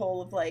rabbit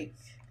hole of like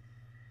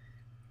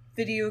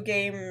video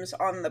games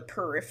on the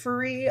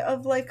periphery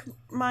of like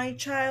my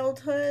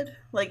childhood,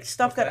 like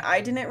stuff that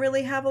I didn't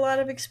really have a lot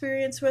of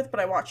experience with,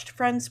 but I watched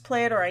friends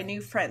play it or I knew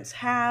friends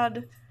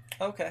had.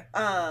 Okay.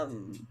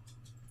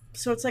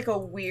 So it's like a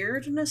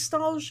weird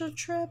nostalgia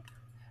trip.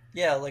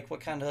 Yeah, like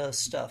what kind of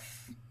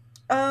stuff?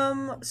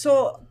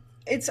 So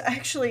it's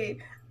actually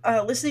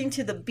listening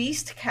to the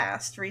Beast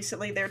Cast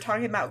recently. They were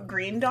talking about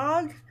Green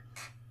Dog.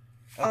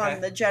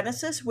 On the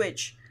Genesis,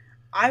 which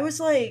I was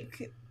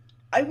like,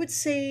 I would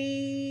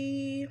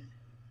say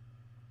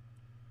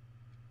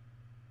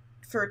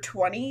for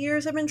 20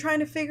 years I've been trying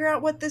to figure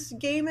out what this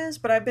game is,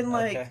 but I've been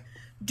like,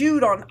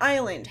 dude, on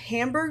Island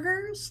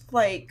hamburgers?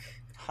 Like,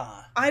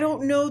 I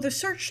don't know the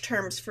search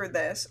terms for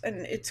this,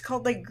 and it's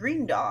called like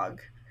Green Dog.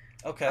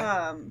 Okay.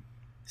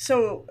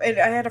 So I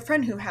had a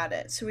friend who had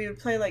it, so we would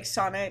play like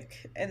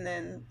Sonic and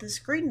then this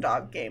Green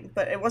Dog game,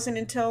 but it wasn't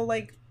until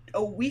like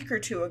a week or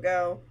two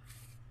ago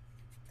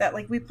that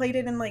like we played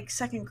it in like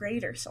second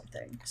grade or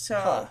something.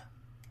 So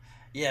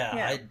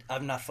yeah.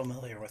 I'm not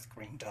familiar with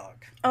Green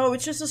Dog. Oh,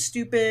 it's just a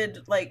stupid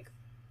like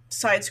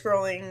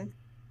side-scrolling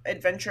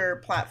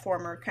adventure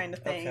platformer kind of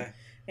thing,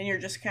 and you're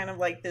just kind of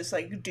like this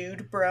like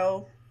dude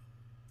bro.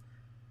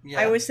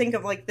 I always think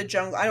of like the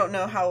jungle. I don't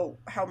know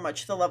how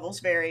much the levels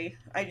vary.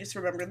 I just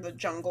remember the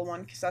jungle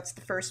one because that's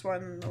the first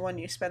one, the one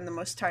you spend the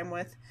most time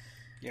with.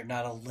 You're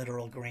not a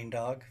literal green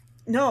dog?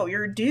 No,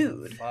 you're a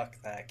dude.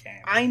 Fuck that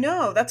game. I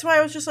know. That's why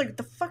I was just like,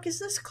 the fuck is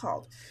this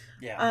called?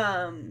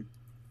 Yeah.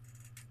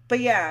 But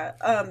yeah,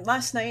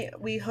 last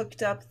night we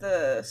hooked up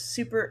the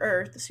Super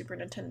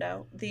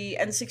Nintendo, the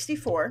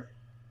N64,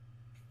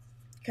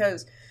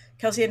 because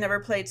Kelsey had never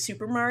played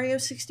Super Mario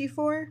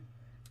 64.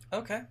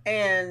 Okay.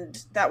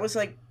 And that was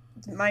like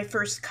my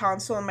first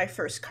console and my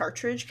first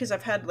cartridge, because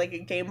I've had like a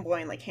Game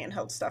Boy and like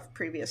handheld stuff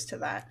previous to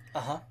that.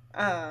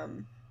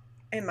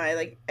 And my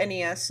like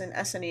NES and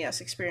SNES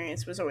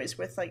experience was always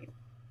with like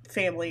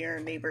family or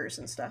neighbors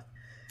and stuff.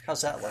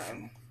 How's that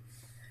looking?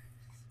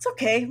 It's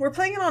okay. We're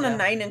playing it on a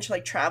 9-inch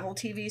like travel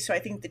TV, so I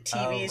think the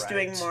TV is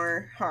doing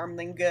more harm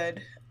than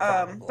good.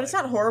 But it's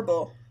not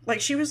horrible.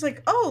 Like, she was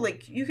like, oh,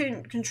 like, you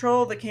can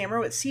control the camera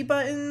with C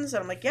buttons.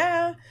 And I'm like,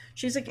 yeah.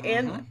 She's like,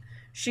 and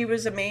she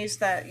was amazed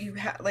that you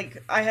had,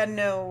 like, I had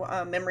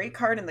no memory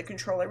card in the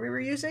controller we were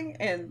using,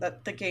 and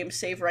that the game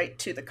saved right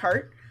to the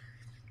cart.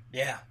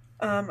 Yeah.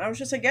 I was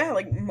just like, yeah,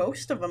 like,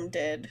 most of them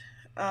did.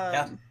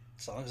 Yeah,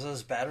 as long as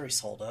those batteries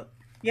hold up.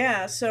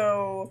 Yeah,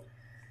 so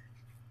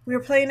we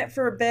were playing it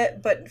for a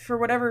bit, but for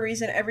whatever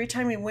reason, every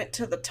time we went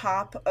to the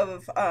top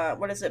of,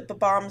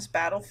 Bob-omb's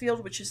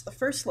Battlefield, which is the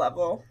first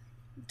level,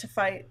 to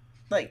fight,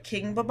 like,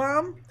 King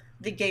Bob-omb,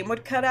 the game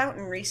would cut out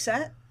and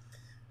reset.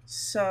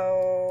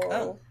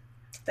 So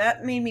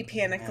that made me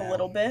panic a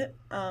little bit.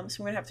 So I'm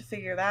going to have to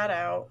figure that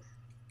out.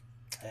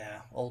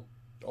 Yeah, old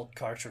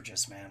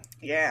cartridges, man.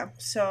 Yeah,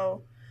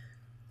 so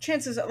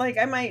chances, like,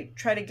 I might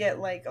try to get,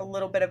 like, a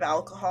little bit of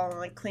alcohol and,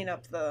 like, clean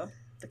up the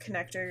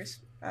connectors.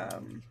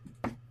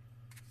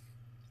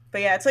 But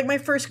yeah, it's like my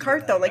first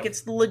cart though. Like,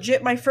 it's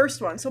legit my first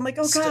one. So I'm like,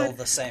 oh god. Still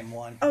the same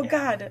one. Oh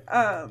god.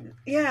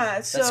 Yeah.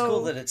 So that's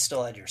cool that it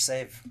still had your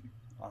save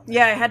on there.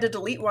 Yeah, I had to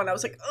delete one. I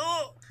was like,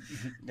 oh.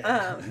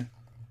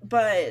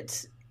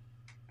 But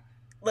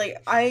like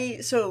I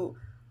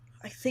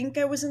think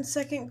I was in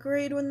second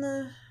grade when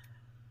the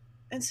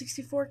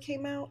N64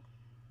 came out.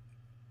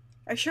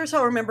 I sure as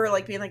hell remember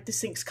like being like, this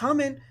thing's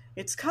coming.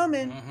 It's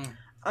coming.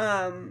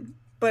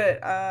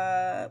 But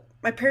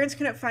my parents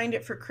couldn't find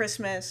it for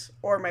Christmas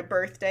or my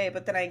birthday,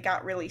 but then I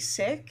got really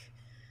sick.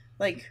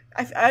 Like,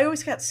 I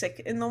always got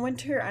sick in the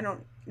winter. I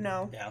don't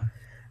know. Yeah.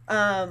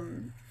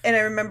 And I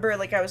remember,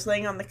 like, I was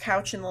laying on the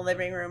couch in the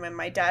living room, and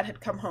my dad had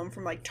come home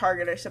from, like,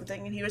 Target or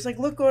something, and he was like,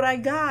 look what I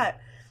got.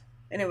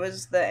 And it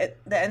was the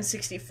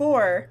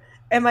N64.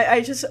 And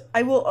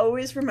I will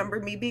always remember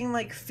me being,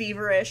 like,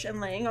 feverish and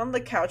laying on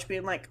the couch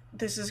being like,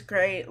 this is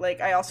great. Like,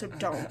 I also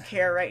don't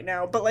care right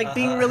now. But, like,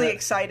 being really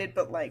excited,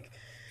 but, like,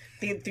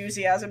 the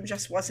enthusiasm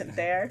just wasn't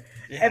there.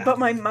 Yeah. But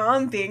my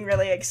mom being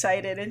really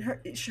excited and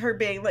her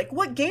being like,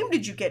 what game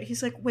did you get?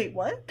 He's like, wait,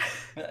 what?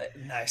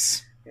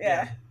 Nice.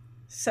 Yeah.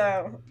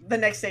 So the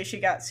next day she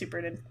got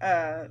Super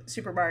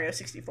Mario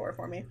 64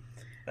 for me.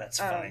 That's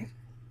funny.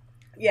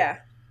 Yeah.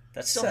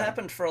 That still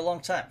happened for a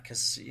long time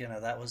because, you know,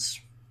 that was...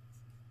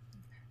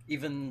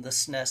 Even the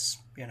SNES,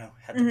 you know,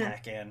 had the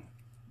pack-in.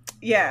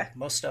 Yeah.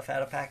 Most stuff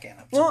had a pack-in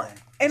up to then.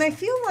 And I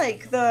feel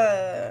like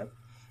the...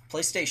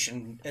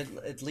 PlayStation,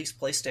 at least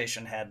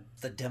PlayStation had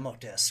the demo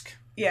disc.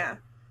 Yeah.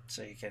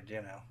 So you could,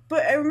 you know.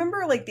 But I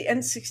remember, like, the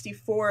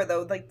N64,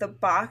 though, like, the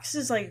box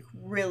is, like,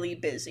 really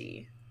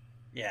busy.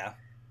 Yeah.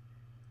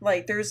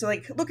 Like, there's,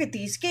 like, look at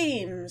these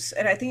games.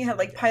 And I think it had,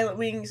 like, Pilot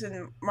Wings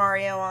and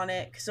Mario on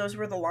it, because those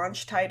were the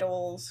launch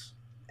titles.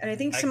 And I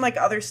think some, like,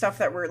 other stuff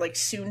that were, like,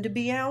 soon to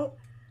be out.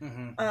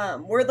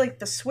 Where, like,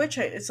 the Switch,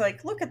 it's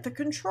like, look at the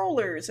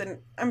controllers. And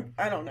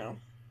I don't know.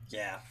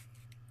 Yeah.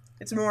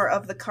 It's more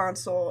of the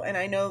console, and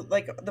I know,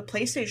 like, the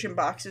PlayStation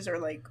boxes are,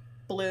 like,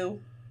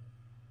 blue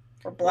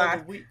or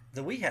black. Well,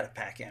 the Wii had a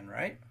pack-in,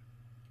 right?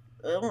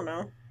 I don't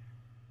know.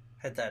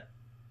 Had that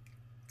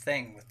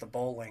thing with the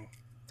bowling.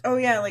 Oh,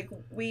 yeah, like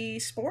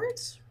Wii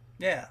Sports?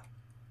 Yeah.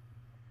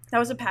 That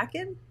was a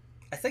pack-in?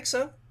 I think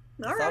so.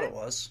 I thought it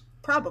was.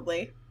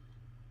 Probably.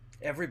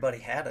 Everybody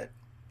had it.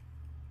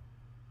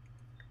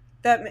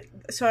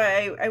 So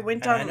I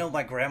went down... And I know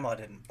my grandma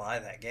didn't buy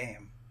that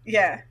game.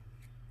 Yeah.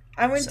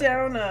 I went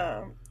down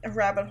a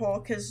rabbit hole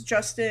because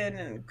Justin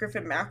and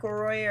Griffin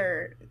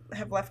McElroy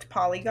have left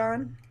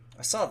Polygon.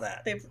 I saw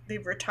that.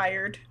 They've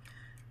retired.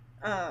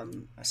 I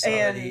saw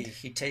that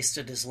he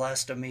tasted his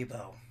last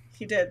amiibo.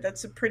 He did.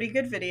 That's a pretty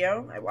good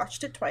video. I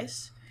watched it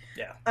twice.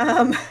 Yeah.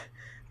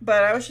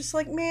 But I was just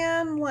like,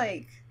 man,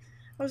 like,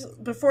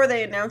 before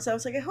they announced it, I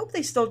was like, I hope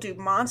they still do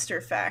Monster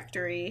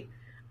Factory.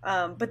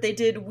 But they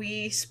did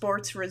Wii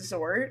Sports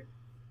Resort.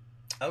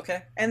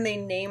 Okay. And they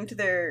named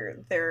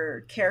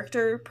their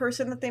character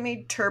person that they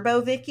made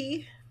Turbo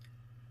Vicky.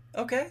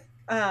 Okay.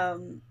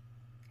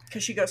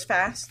 Because she goes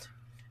fast.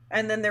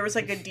 And then there was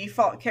like a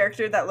default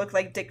character that looked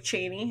like Dick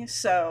Cheney.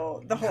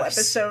 So the whole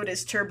episode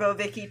is Turbo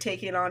Vicky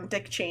taking on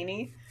Dick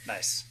Cheney.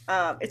 Nice.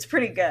 It's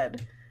pretty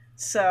good.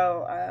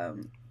 So,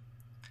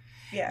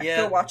 Yeah, Yeah.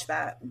 go watch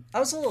that. I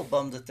was a little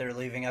bummed that they're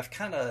leaving. I've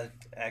kind of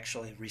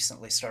actually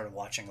recently started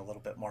watching a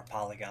little bit more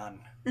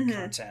Polygon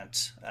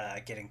content,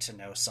 getting to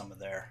know some of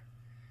their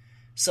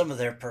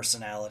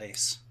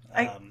personalities.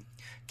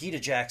 Gita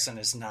Jackson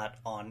is not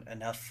on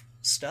enough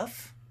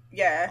stuff.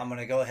 Yeah. I'm going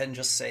to go ahead and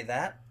just say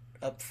that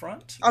up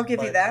front. I'll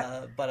give you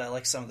that. But I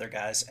like some of their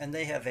guys, and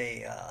they have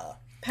a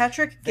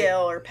Patrick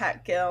Gill or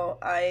Pat Gill.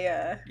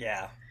 Yeah.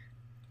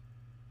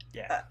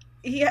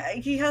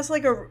 He has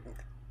like a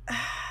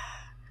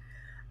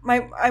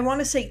I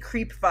want to say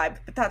creep vibe,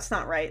 but that's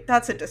not right.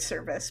 That's a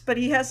disservice. But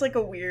he has like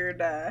a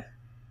weird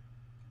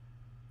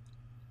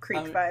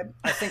creep vibe.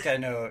 I think I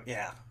know.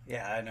 Yeah,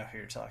 I know who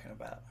you're talking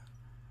about.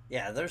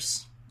 Yeah,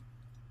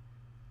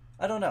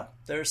 I don't know.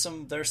 There's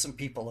some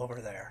people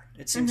over there.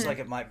 It seems like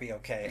it might be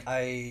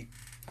okay.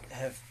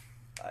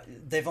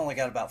 They've only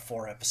got about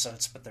 4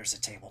 episodes, but there's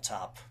a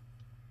tabletop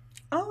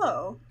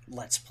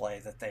Let's Play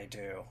that they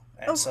do.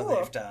 And so cool.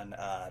 they've done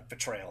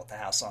Betrayal at the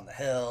House on the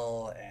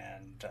Hill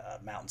and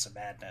Mountains of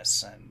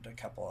Madness and a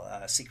couple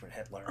Secret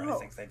Hitler, I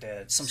think they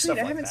did. Some sweet, stuff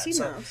like I haven't that. seen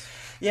those.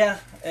 Yeah,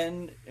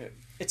 and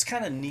it's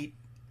kind of neat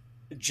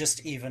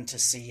just even to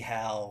see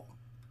how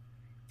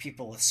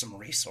people with some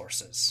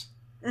resources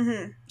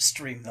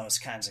stream those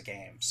kinds of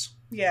games.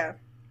 Yeah.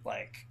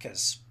 Like,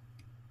 because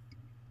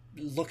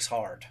it looks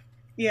hard.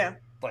 Yeah.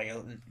 Like,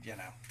 you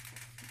know,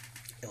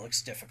 it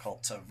looks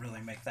difficult to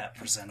really make that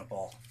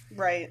presentable.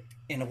 Right.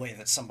 In a way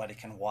that somebody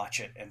can watch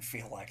it and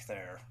feel like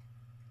they're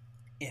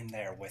in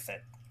there with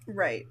it.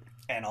 Right.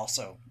 And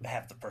also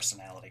have the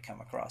personality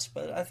come across.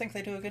 But I think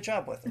they do a good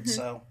job with it.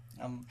 So,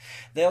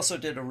 they also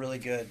did a really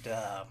good,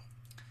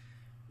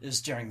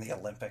 is during the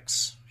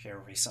Olympics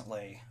here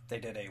recently. They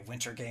did a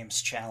Winter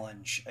Games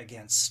challenge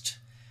against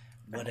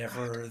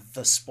whatever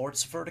the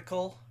sports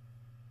vertical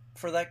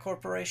for that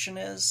corporation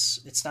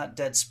is. It's not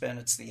Deadspin,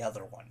 it's the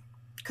other one.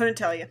 Couldn't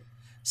tell you.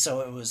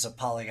 So it was a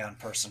Polygon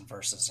person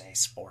versus a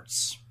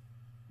sports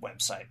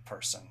website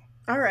person.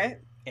 All right.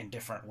 In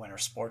different winter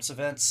sports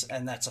events,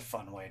 and that's a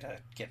fun way to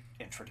get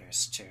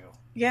introduced to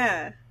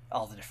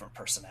all the different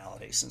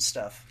personalities and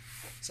stuff.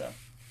 So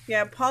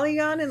yeah,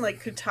 Polygon and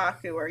like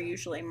Kotaku are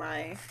usually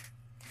my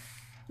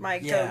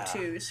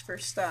go-tos for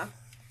stuff.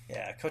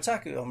 Yeah,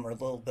 Kotaku, I'm a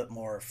little bit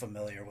more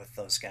familiar with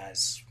those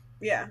guys.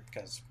 Yeah.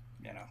 Because,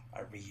 you know,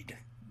 I read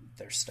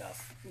their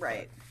stuff.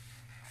 Right.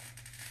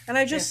 And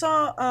I just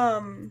saw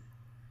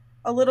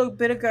a little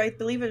bit ago, I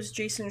believe it was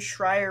Jason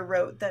Schreier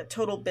wrote that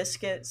Total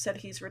Biscuit said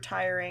he's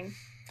retiring.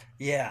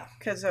 Yeah.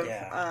 Because of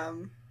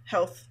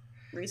health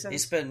reasons.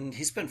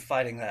 He's been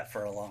fighting that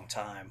for a long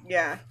time.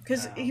 Yeah.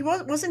 Because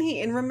wasn't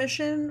he in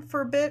remission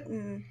for a bit?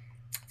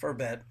 For a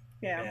bit.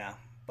 Yeah. Yeah.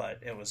 But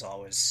it was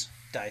always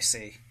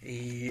dicey.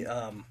 He,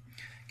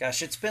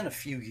 gosh, it's been a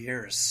few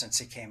years since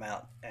he came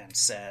out and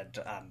said,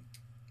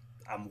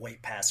 I'm way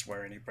past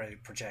where anybody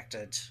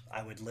projected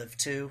I would live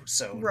to,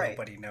 so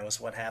nobody knows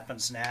what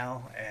happens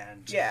now.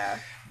 And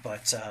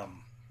but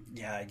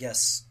I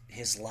guess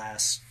his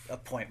last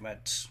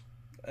appointment,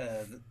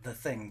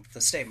 the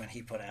statement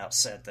he put out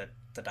said that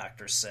the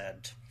doctor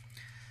said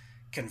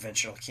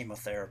conventional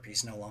chemotherapy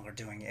is no longer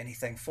doing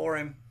anything for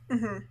him.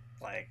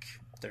 Like,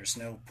 there's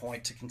no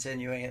point to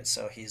continuing it.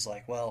 So he's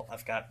like, well,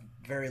 I've got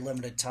very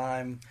limited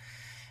time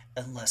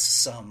unless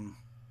some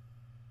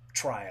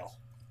trial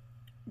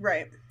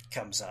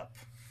comes up.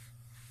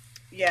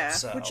 Yeah,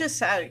 which is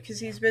sad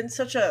because he's been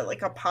such a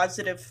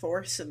positive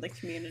force in the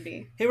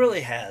community. He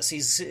really has.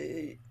 He's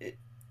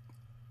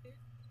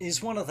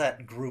one of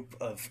that group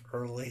of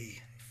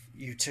early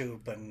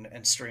YouTube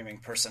and streaming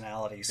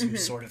personalities who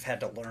sort of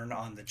had to learn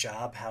on the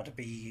job how to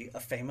be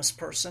a famous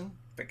person,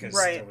 because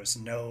there was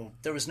no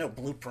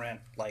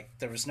blueprint, like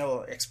there was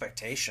no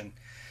expectation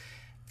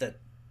that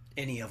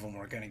any of them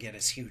were going to get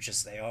as huge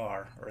as they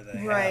are or they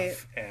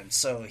have. And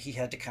so he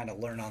had to kind of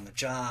learn on the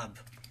job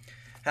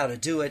how to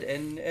do it,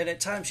 and at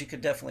times you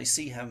could definitely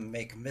see him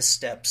make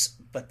missteps,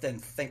 but then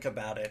think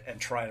about it and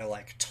try to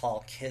like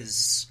talk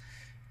his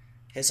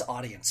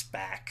audience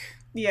back.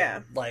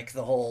 Yeah, like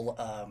the whole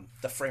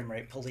the frame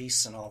rate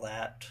police and all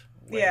that.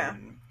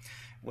 When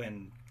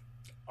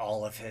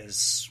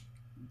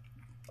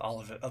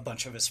a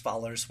bunch of his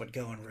followers would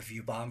go and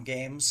review bomb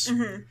games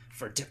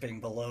for dipping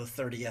below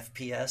 30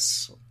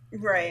 FPS.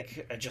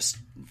 Right. I just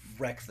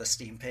wreck the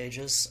Steam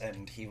pages,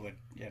 and he would,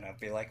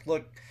 be like,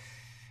 look,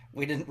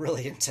 we didn't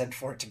really intend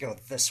for it to go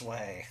this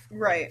way.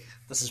 Right. Like,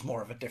 this is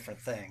more of a different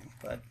thing.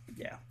 But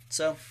yeah.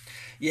 So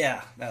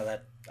yeah, no,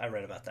 that I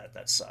read about that.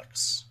 That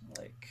sucks.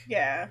 Like,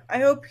 yeah. I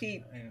hope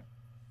he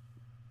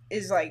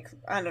is like,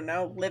 I don't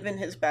know, living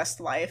his best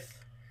life,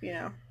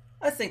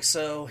 I think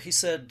so. He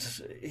said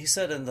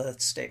in the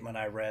statement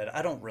I read,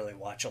 I don't really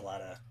watch a lot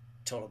of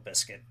Total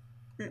Biscuit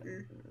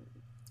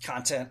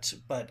content,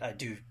 but I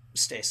do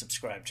stay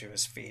subscribed to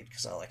his feed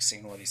because I like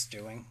seeing what he's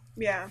doing.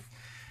 Yeah.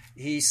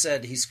 He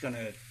said he's going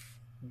to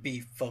be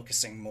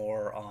focusing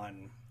more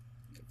on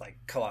like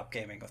co-op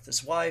gaming with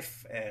his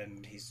wife,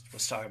 and he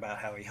was talking about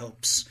how he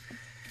hopes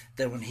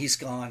that when he's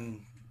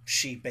gone,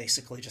 she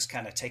basically just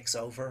kind of takes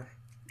over.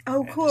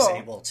 Oh, cool. And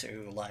is able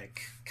to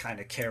like kind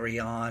of carry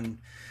on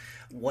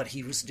what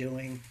he was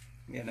doing.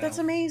 That's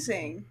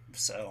amazing.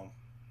 So.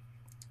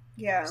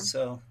 Yeah.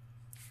 So.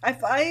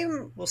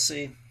 We'll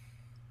see.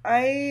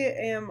 I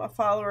am a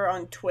follower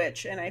on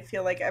Twitch, and I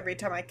feel like every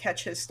time I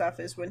catch his stuff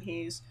is when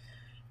he's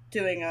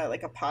doing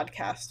a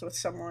podcast with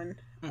someone.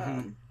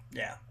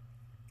 Yeah.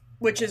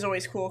 Which is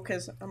always cool,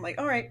 because I'm like,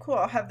 all right, cool,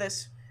 I'll have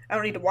this. I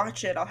don't need to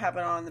watch it. I'll have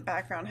it on in the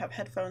background, have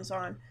headphones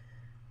on.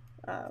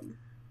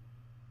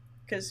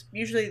 Because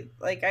usually,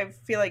 like, I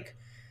feel like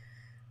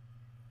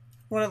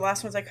one of the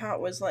last ones I caught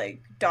was,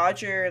 like,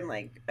 Dodger and,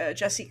 like,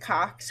 Jesse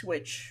Cox,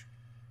 which...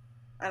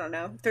 I don't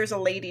know. If there's a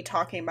lady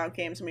talking about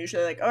games, I'm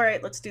usually like, all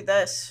right, let's do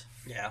this.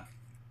 Yeah.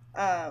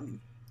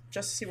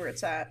 Just to see where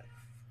it's at.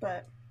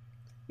 But,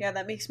 yeah,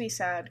 that makes me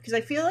sad. Because I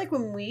feel like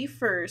when we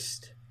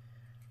first,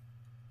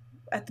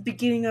 at the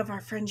beginning of our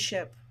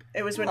friendship,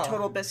 it was when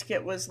Total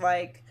Biscuit was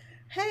like,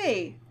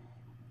 hey,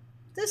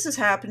 this is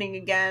happening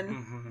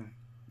again.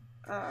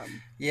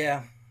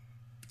 Yeah.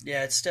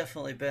 Yeah, it's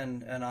definitely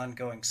been an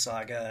ongoing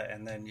saga.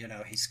 And then,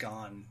 he's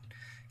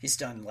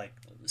done, like,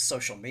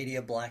 social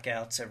media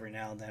blackouts every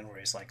now and then where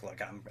he's like,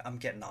 look, I'm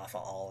getting off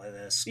of all of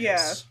this.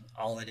 Yeah.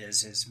 All it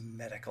is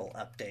medical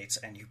updates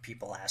and you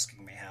people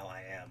asking me how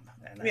I am.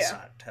 And that's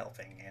not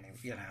helping any,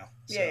 So.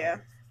 Yeah.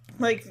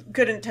 Like,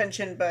 good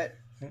intention, but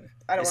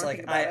I don't want to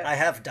think about it. I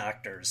have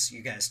doctors.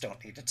 You guys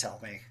don't need to tell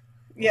me.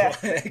 Yeah.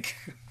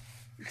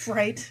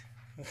 Right.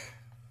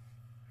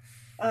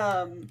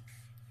 What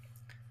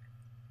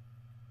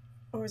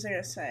was I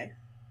going to say?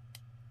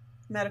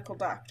 Medical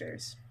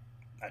doctors.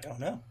 I don't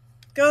know.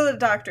 Go to the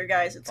doctor,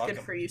 guys. It's good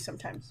for you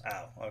sometimes.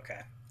 Oh, okay.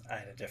 I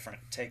had a different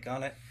take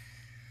on it.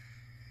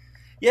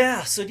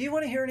 Yeah, so do you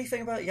want to hear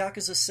anything about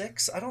Yakuza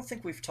 6? I don't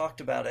think we've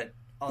talked about it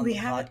on the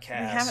podcast.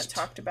 We haven't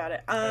talked about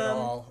it. At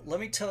all. Let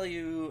me tell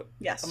you,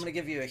 yes. I'm going to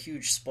give you a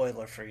huge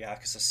spoiler for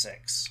Yakuza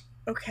 6.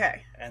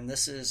 Okay. And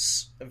this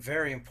is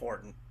very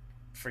important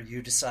for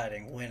you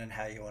deciding when and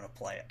how you want to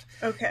play it.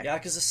 Okay.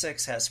 Yakuza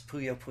 6 has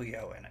Puyo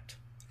Puyo in it.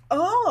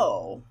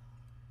 Oh.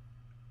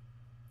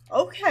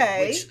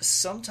 Okay. Which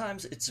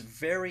sometimes it's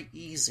very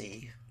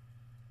easy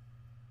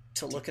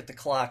to look at the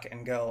clock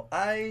and go,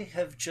 I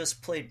have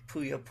just played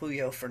Puyo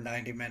Puyo for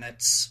 90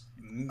 minutes.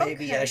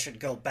 Maybe I should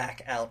go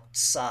back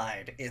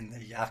outside in the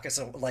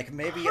Yakuza. Like,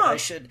 maybe I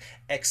should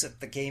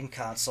exit the game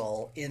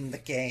console in the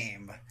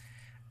game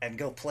and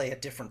go play a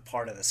different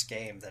part of this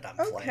game that I'm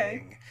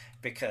playing,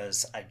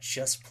 because I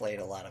just played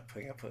a lot of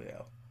Puyo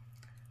Puyo.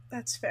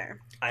 That's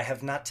fair. I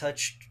have not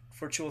touched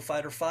Virtua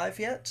Fighter 5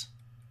 yet.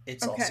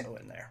 It's also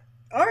in there.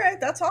 All right,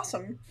 that's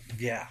awesome.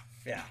 Yeah.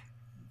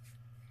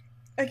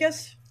 I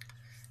guess.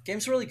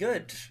 Game's really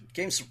good.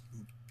 Game's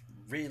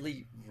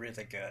really,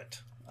 really good.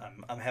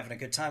 I'm having a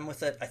good time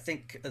with it. I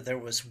think there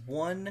was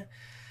one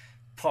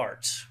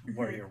part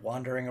where you're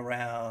wandering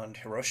around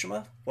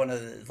Hiroshima. One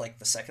of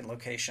the second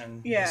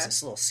location is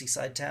this little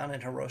seaside town in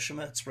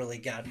Hiroshima. It's really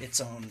got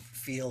its own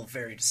feel,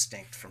 very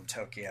distinct from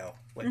Tokyo,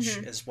 which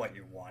is what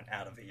you want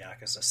out of a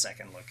Yakuza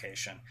second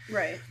location.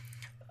 Right.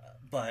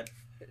 But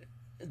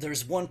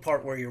there's one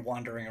part where you're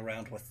wandering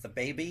around with the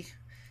baby,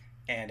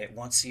 and it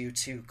wants you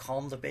to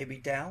calm the baby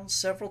down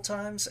several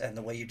times, and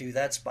the way you do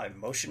that's by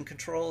motion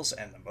controls,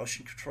 and the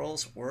motion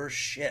controls were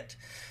shit.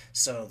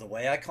 So the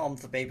way I calmed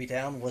the baby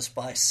down was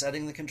by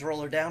setting the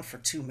controller down for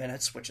 2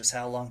 minutes, which is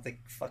how long the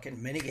fucking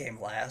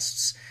minigame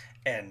lasts,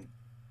 and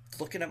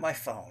looking at my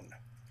phone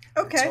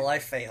until I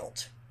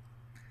failed.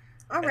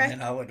 All right.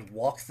 And then I would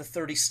walk the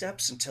 30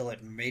 steps until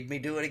it made me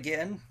do it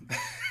again.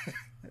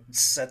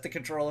 Set the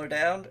controller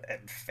down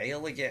and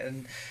fail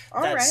again.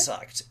 That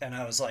sucked. And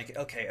I was like,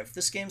 okay, if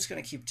this game's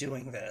going to keep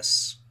doing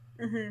this,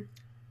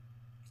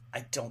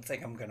 I don't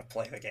think I'm going to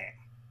play the game.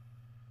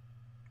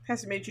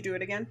 Has it made you do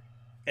it again?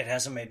 It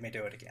hasn't made me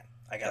do it again.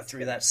 I got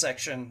through that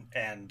section,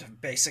 and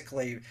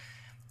basically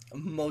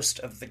most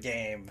of the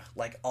game,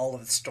 like all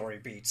of the story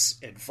beats,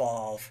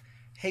 involve,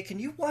 hey, can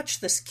you watch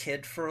this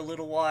kid for a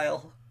little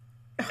while?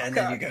 And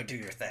then you go do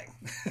your thing.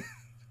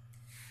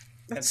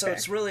 And so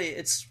it's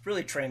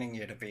really training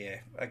you to be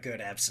a good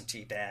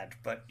absentee dad,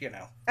 but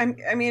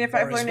I mean, if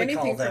I've learned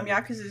anything from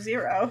Yakuza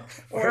 0,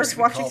 or as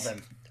we call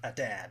them, a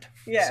dad.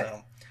 Yeah.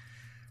 So.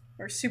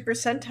 Or Super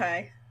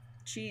Sentai.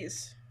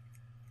 Jeez.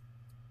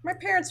 My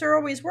parents are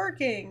always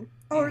working.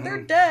 Oh,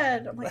 they're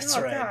dead. I'm like, That's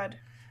oh right. God.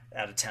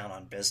 Out of town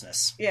on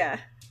business. Yeah.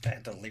 They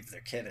had to leave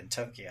their kid in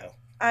Tokyo.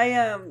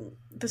 I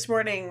this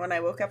morning when I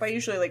woke up, I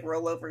usually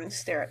roll over and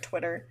stare at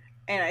Twitter,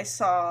 and I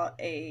saw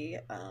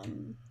a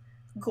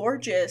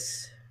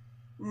gorgeous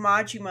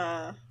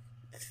Majima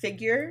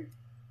figure.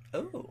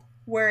 Oh.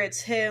 Where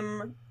it's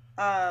him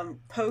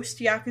post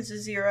Yakuza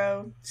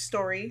 0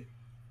 story.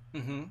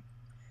 Mm-hmm.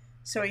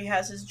 So he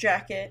has his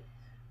jacket,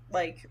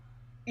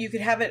 you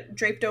could have it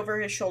draped over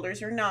his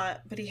shoulders or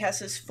not, but he has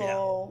his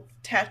full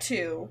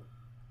tattoo.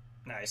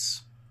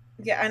 Nice.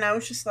 Yeah, and I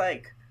was just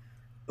like,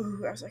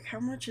 ooh, I was like, how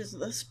much is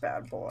this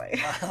bad boy?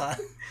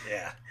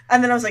 Yeah.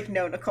 And then I was like,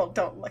 no, Nicole,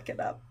 don't look it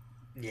up.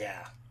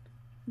 Yeah.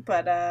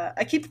 But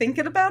I keep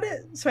thinking about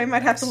it, so I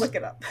might have to look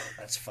it up.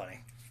 That's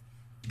funny.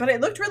 But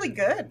it looked really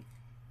good.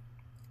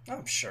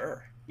 I'm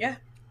sure. Yeah.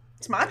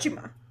 It's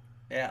Majima.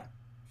 Yeah.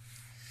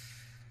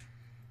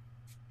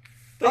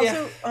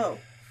 But also,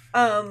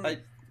 I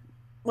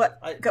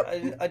what? Go.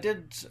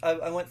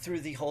 I went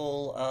through the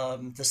whole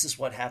this is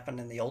what happened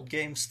in the old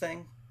games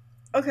thing,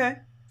 Okay.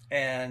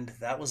 and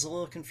that was a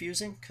little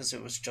confusing because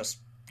it was just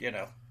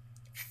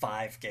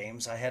 5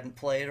 games I hadn't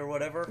played or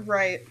whatever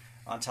Right.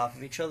 on top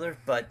of each other.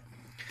 But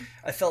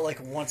I felt like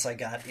once I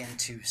got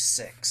into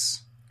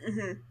 6,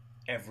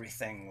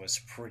 everything was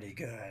pretty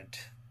good.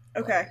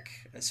 Okay. Like,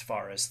 as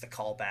far as the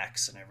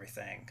callbacks and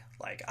everything,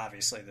 like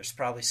obviously there's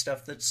probably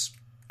stuff that's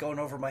going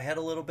over my head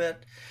a little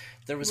bit.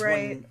 There was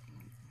one.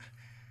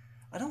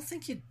 I don't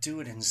think you do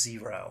it in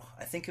 0.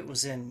 I think it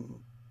was in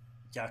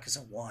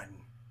Yakuza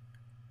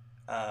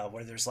 1,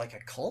 where there's like a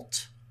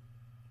cult.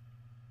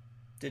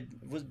 Did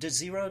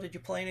 0? Did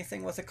you play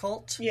anything with a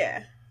cult?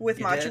 Yeah, with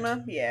You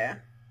Majima. Yeah.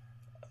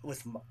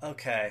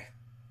 Okay.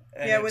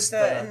 And yeah, it's with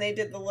and they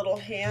did the little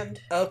hand.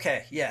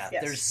 Okay, yeah.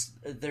 Yes.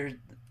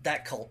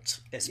 That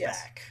cult is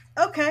back,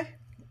 Okay.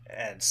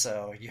 and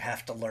so you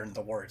have to learn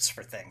the words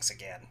for things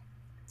again.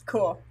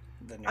 Cool.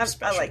 The new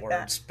special I like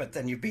words, that. but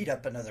then you beat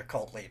up another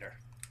cult leader.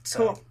 So,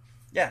 Cool.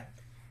 Yeah.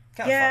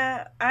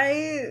 Yeah,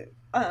 I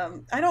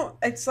don't.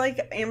 It's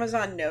like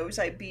Amazon knows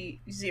I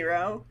beat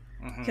 0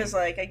 because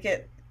like I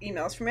get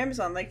emails from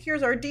Amazon like,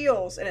 here's our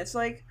deals, and it's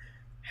like,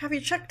 have you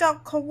checked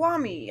out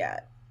Kiwami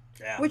yet?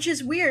 Yeah. Which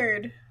is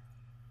weird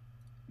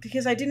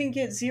because I didn't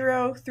get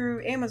 0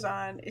 through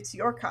Amazon. It's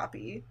your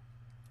copy.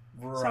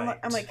 Right. So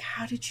I'm like,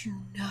 how did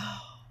you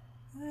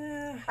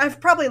know?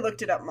 I've probably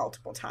looked it up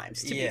multiple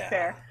times, to be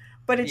fair.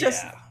 But it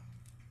just,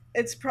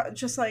 it's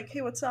just like,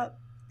 hey, what's up?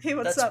 Hey,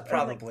 what's up? That's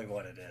probably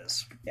what it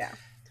is. Yeah.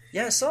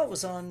 Yeah, I saw it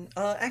was on...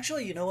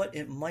 actually, you know what?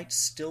 It might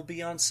still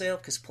be on sale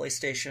because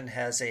PlayStation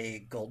has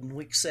a Golden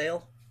Week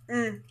sale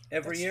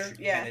every year.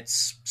 Yeah. And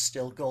it's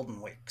still Golden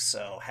Week.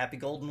 So, happy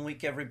Golden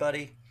Week,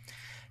 everybody.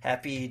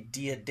 Happy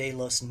Dia de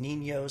los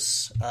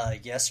Niños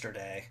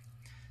yesterday.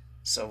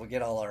 So we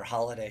get all our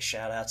holiday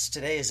shout-outs.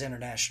 Today is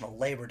International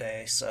Labor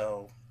Day,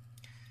 so...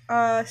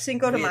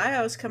 Cinco de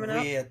Mayo is coming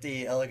up. We at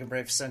the Elegant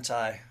Brave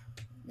Sentai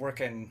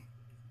working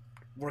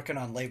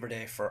on Labor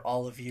Day for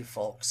all of you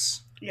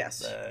folks. Yes.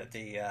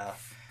 The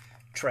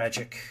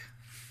tragic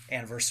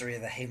anniversary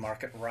of the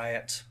Haymarket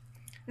riot.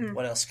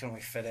 What else can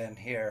we fit in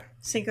here?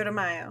 Cinco de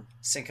Mayo.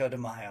 Cinco de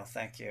Mayo,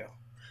 thank you.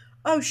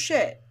 Oh,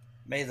 shit.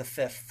 May the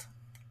 5th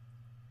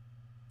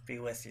be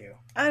with you.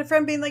 I had a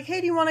friend being like, hey,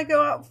 do you want to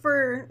go out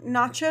for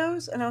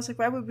nachos? And I was like,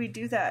 why would we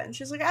do that? And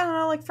she's like, I don't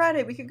know, like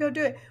Friday, we could go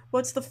do it. Well,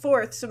 it's the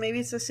 4th, so maybe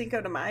it's a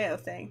Cinco de Mayo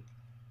thing.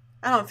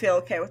 I don't feel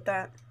okay with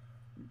that.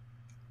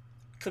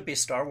 Could be a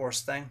Star Wars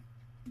thing.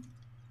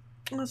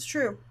 That's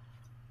true.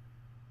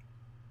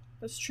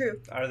 That's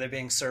true. Are they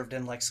being served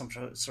in like some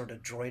sort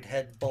of droid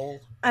head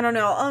bowl? I don't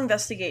know. I'll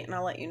investigate and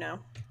I'll let you know.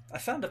 I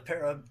found a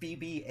pair of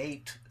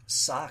BB-8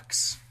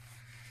 socks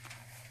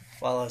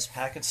while I was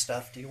packing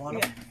stuff. Do you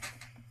want them?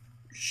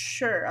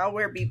 Sure, I'll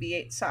wear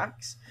BB-8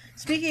 socks.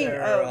 Speaking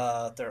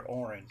they're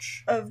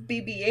orange. Of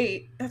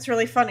BB-8, that's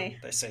really funny.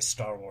 They say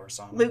Star Wars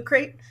on them. Loot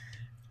Crate.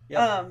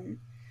 Yep.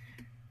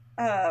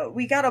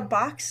 We got a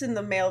box in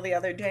the mail the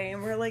other day,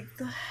 and we're like,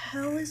 the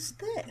hell is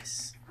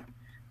this?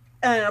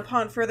 And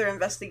upon further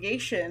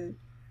investigation,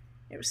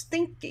 it was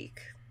ThinkGeek.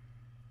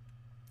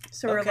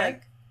 So we're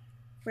like,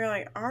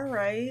 all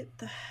right,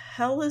 the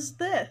hell is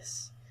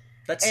this?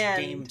 That's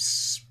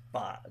GameStop,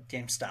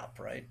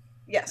 right?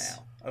 Yes.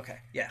 Now. Okay,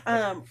 yeah.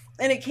 And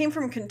it came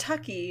from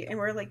Kentucky, and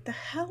we're like, the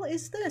hell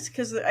is this?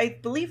 Because I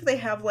believe they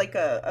have like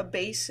a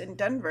base in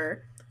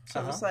Denver. So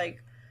I was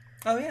like,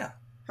 oh yeah.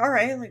 All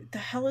right, like the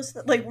hell is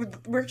that? Like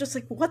we're just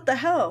like, what the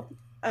hell?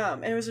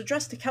 And it was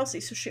addressed to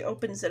Kelsey, so she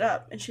opens it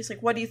up and she's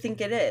like, what do you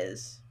think it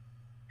is?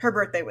 Her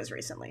birthday was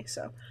recently,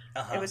 so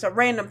it was a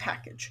random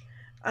package.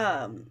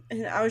 And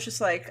I was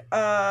just like,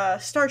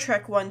 Star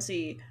Trek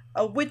onesie,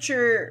 a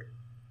Witcher.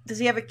 Does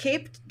he have a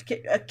cape?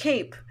 A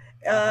cape.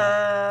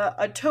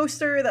 A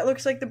toaster that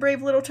looks like the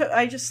Brave Little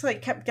I just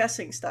like kept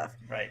guessing stuff.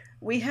 Right.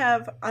 We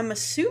have, I'm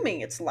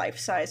assuming it's life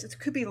size. It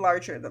could be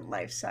larger than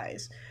life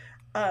size.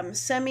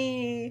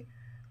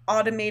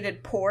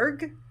 Semi-automated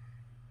Porg.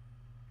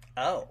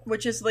 Oh.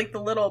 Which is like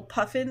the little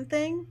puffin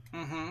thing.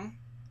 Mm-hmm.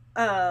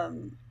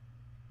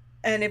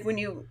 And when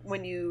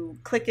you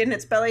click in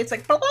its belly, it's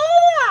like blah!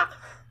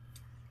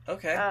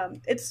 Okay.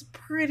 It's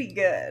pretty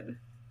good.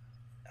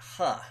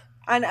 Huh.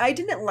 And I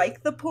didn't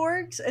like the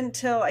Porgs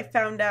until I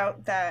found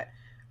out that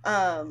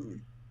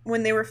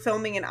when they were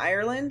filming in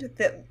Ireland,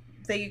 that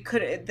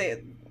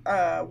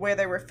where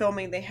they were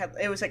filming,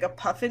 it was like a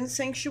puffin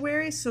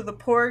sanctuary, so the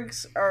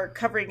Porgs are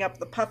covering up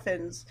the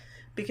puffins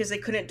because they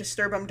couldn't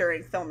disturb them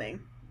during filming.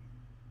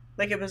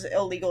 Like it was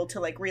illegal to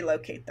like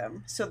relocate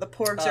them, so the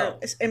Porgs are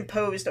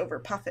imposed over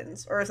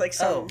puffins, or like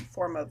some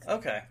form of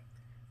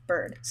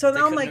bird. So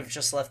now I'm like, have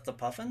just left the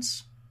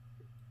puffins.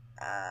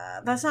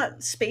 That's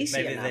not spacey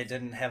Maybe enough. they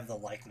didn't have the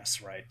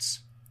likeness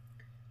rights.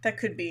 That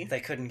could be. They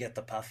couldn't get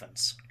the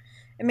puffins.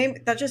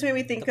 That just made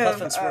me think the of...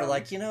 The puffins were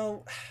like,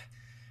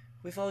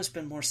 we've always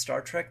been more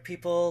Star Trek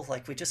people.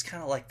 Like, we just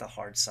kind of like the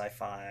hard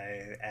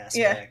sci-fi aspect.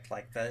 Yeah.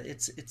 Like,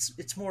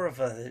 it's more of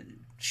a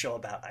show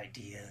about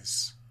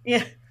ideas.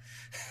 Yeah.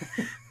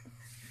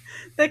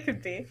 That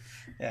could be.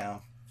 Yeah.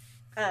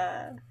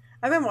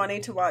 I've been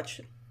wanting to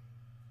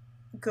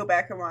go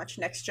back and watch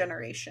Next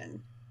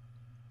Generation.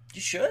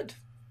 You should.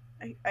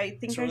 I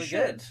think it's really I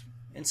should. Good.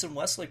 Ensign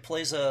Wesley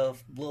plays a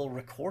little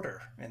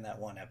recorder in that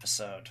one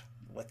episode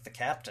with the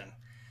captain.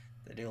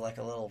 They do like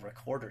a little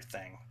recorder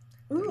thing.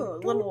 Ooh,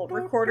 a little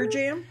recorder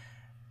jam?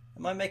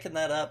 Am I making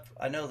that up?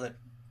 I know that...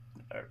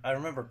 I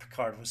remember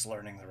Picard was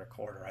learning the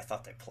recorder. I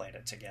thought they played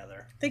it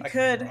together. They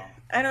could.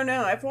 I don't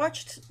know. I've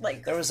watched,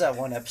 like, there was that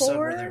one episode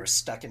where they were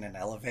stuck in an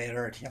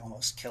elevator and he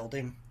almost killed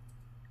him.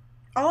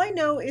 All I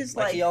know is,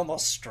 like... he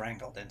almost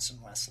strangled Ensign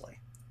Wesley.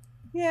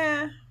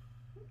 Yeah.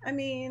 I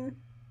mean...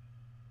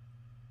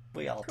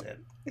 We all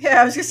did.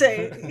 Yeah, I was gonna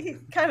say, he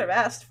kind of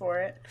asked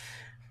for it.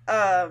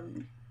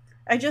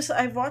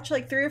 I've watched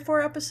like 3 or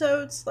 4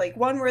 episodes, like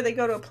one where they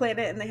go to a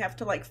planet and they have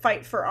to like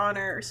fight for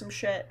honor or some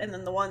shit, and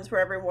then the ones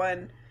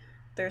where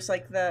there's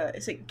like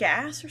is it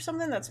gas or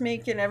something that's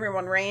making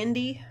everyone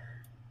randy?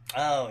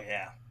 Oh,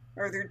 yeah.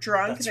 Or they're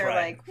drunk and they're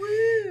like,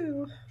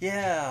 woo!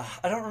 Yeah,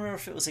 I don't remember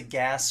if it was a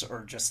gas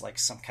or just like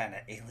some kind of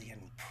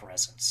alien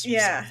presence or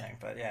something,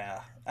 but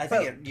yeah. I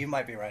think you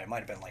might be right, it might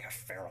have been like a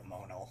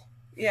pheromonal.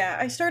 Yeah,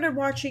 I started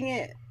watching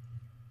it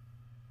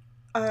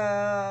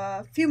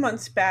a few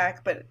months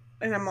back,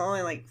 and I'm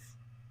only like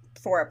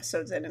 4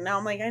 episodes in, and now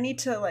I'm like, I need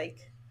to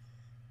like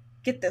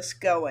get this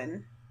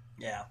going.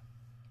 Yeah.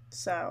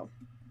 So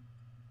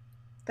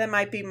that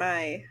might be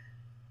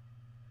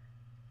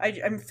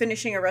I'm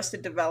finishing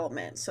Arrested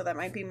Development, so that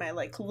might be my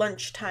like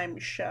lunchtime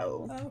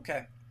show. Oh,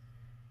 okay.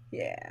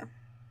 Yeah.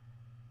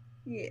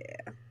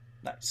 Yeah.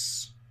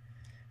 Nice.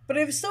 But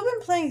I've still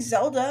been playing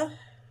Zelda.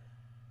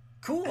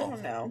 Cool. I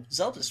don't know.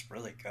 Zelda's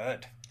really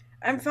good.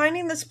 I'm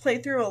finding this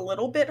playthrough a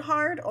little bit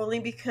hard, only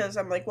because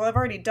I'm like, well, I've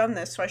already done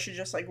this, so I should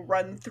just like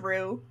run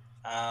through.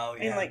 Oh,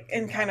 yeah.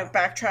 And kind of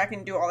backtrack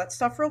and do all that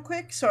stuff real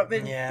quick. So I've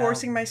been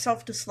forcing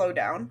myself to slow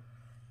down.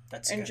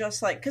 That's and good.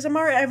 Just like, because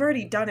I've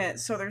already done it,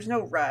 so there's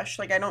no rush.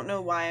 Like, I don't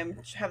know why I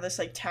have this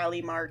like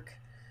tally mark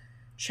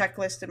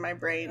checklist in my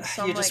brain.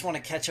 So you just want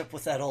to catch up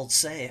with that old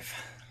save.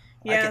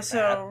 Yeah,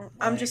 so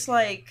I'm just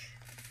like,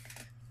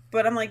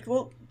 but I'm like,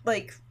 well,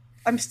 like,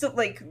 I'm still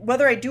like,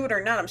 whether I do it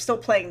or not, I'm still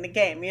playing the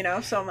game, you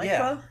know. So I'm like,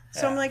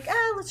 I'm like,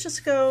 let's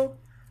just go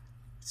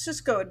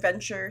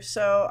adventure.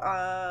 So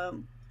I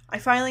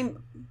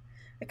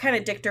kind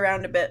of dicked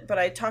around a bit, but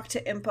I talked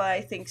to Impa, I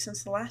think,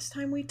 since the last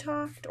time we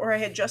talked, or I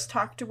had just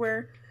talked to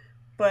her,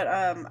 but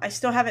I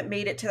still haven't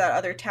made it to that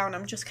other town.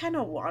 I'm just kind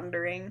of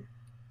wandering,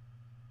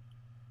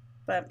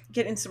 but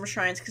getting some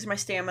shrines because my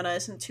stamina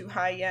isn't too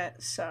high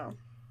yet. So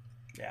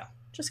yeah,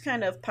 just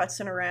kind of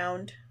putzing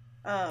around.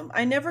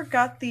 I never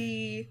got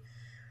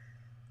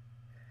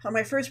on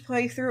my first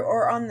playthrough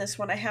or on this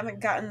one, I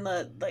haven't gotten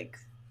the, like,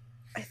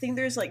 I think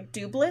there's, like,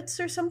 doublets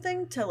or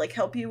something to, like,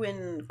 help you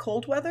in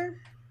cold weather.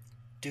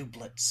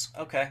 Doublets.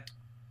 Okay.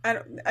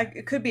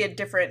 It could be a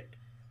different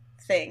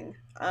thing,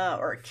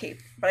 or a cape,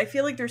 but I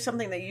feel like there's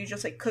something that you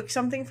just, like, cook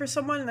something for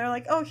someone and they're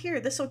like, oh, here,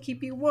 this will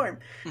keep you warm.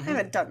 Mm-hmm. I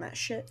haven't done that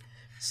shit.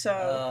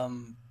 So,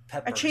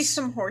 peppers. I chased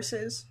some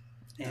horses.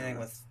 Anything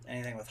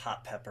with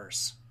hot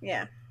peppers.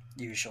 Yeah.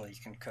 Usually you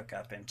can cook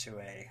up into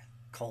a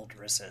cold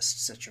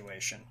resist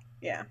situation.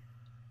 Yeah.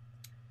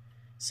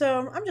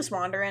 So, I'm just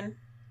wandering.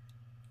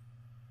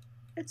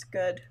 It's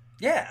good.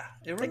 Yeah,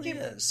 it really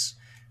is.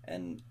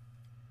 And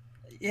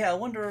yeah, I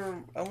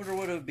wonder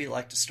what it would be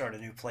like to start a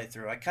new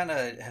playthrough. I kind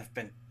of have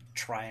been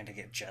trying to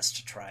get Jess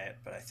to try it,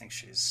 but I think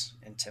she's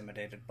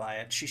intimidated by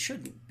it. She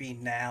shouldn't be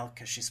now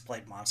because she's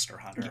played Monster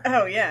Hunter.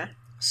 Oh, yeah.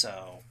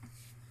 So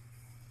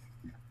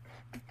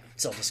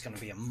Zelda's going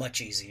to be a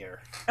much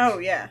easier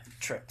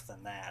trip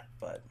than that,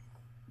 but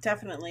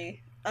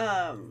definitely.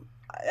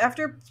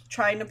 After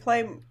trying to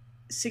play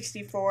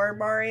 64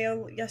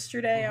 Mario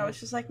yesterday, I was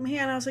just like,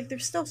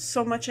 there's still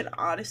so much in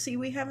Odyssey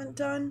we haven't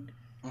done.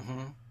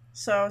 Mm-hmm.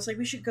 So I was like,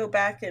 we should go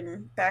back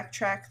and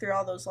backtrack through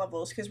all those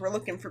levels because we're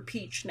looking for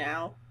Peach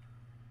now.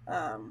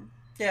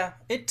 Yeah,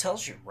 it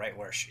tells you right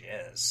where she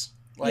is.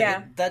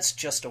 Like, that's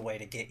just a way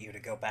to get you to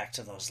go back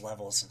to those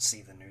levels and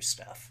see the new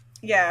stuff.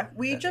 Yeah,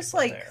 we just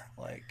fell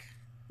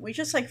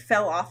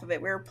off of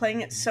it. We were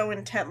playing it so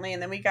intently,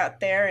 and then we got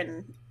there,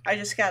 and I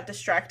just got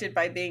distracted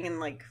by being in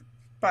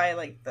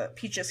by the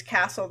Peach's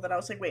castle. That I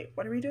was like, wait,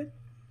 what are we doing?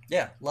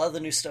 Yeah, a lot of the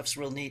new stuff's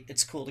real neat.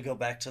 It's cool to go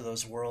back to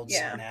those worlds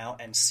now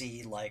and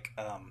see,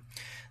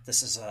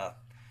 this is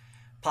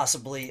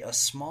possibly a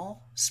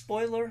small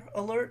spoiler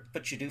alert,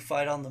 but you do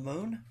fight on the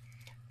moon.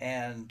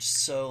 And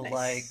so,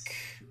 nice.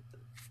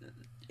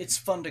 It's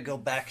fun to go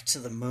back to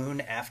the moon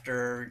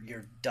after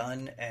you're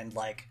done and,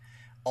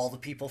 all the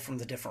people from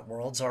the different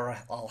worlds are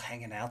all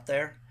hanging out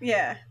there.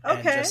 Yeah,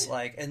 okay.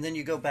 And and then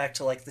you go back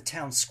to, the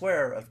town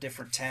square of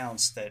different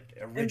towns that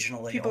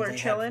originally and people are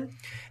chilling.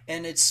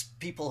 And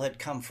people had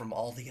come from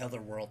all the other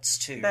worlds,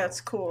 too.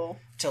 That's cool.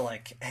 To,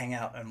 hang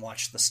out and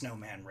watch the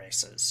snowman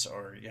races,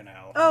 or,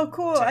 Oh,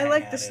 cool. I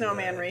like the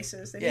snowman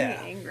races. They made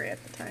me angry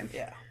at the time.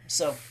 Yeah,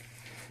 so...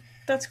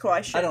 That's cool.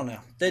 I don't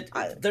know.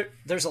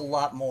 There's a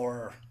lot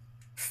more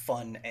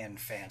fun and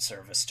fan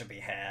service to be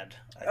had.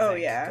 I Oh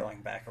think, yeah.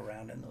 going back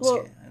around in those Well,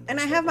 in those and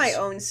I have my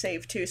levels. own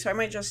save too, so I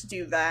might just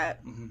do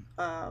that.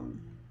 Mm-hmm.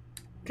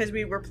 Because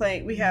we were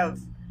playing.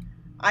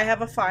 I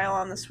have a file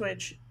on the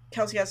Switch.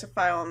 Kelsey has a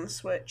file on the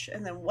Switch,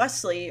 and then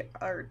Wesley,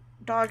 our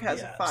dog,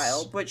 has a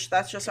file, Yes. which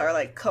that's just our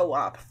like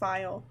co-op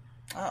file.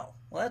 Oh,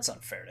 well, that's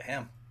unfair to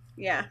him.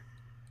 Yeah,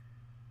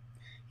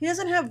 he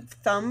doesn't have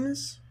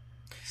thumbs,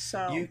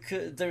 so You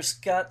could. There's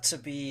got to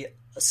be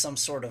some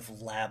sort of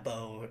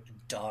Labo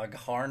dog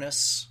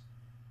harness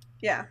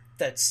yeah,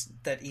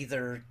 that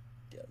either.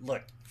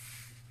 Look,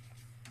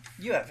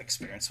 you have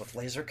experience with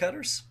laser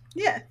cutters.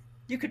 yeah.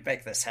 You could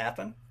make this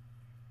happen.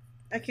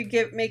 I could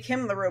make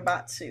him the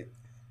robot suit.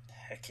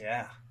 Heck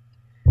yeah.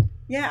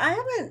 Yeah, I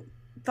haven't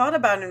thought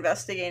about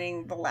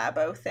investigating the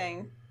Labo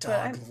thing, but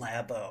Dog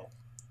Labo.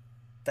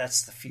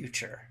 That's the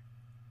future.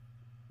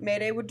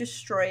 Mayday would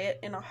destroy it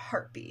in a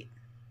heartbeat.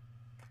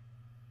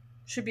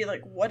 Should be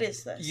like, what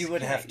is this? You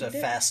would Can I have to eat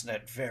it? fasten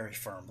it very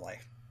firmly.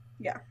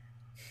 Yeah.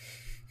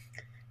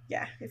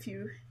 Yeah, if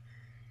you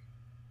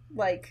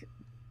like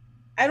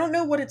I don't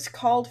know what it's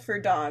called for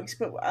dogs,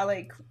 but I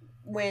like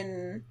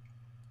when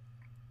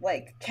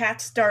like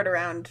cats dart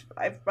around.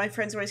 My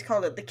friends always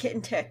called it the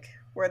kitten tick,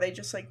 where they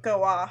just like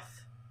go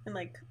off and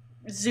like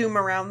zoom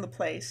around the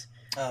place.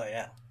 Oh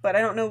yeah. But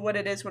I don't know what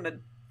it is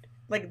when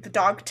like the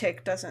dog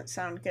tick doesn't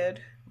sound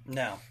good.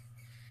 No.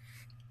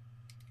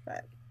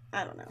 But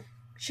I don't know.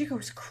 She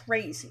goes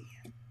crazy.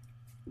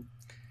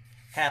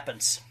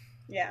 Happens.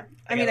 Yeah.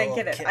 I I mean, got a I little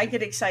get it. I kitten.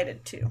 get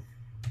excited too.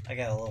 I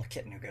got a little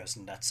kitten who goes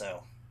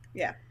nutso.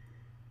 Yeah.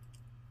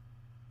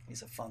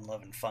 He's a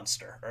fun-loving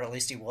funster, or at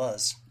least he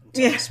was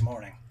until Yeah. this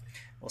morning.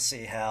 We'll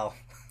see how.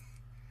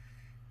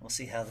 We'll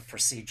see how the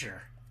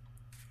procedure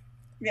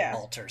Yeah.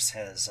 alters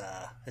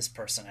his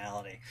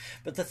personality.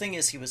 But the thing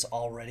is, he was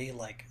already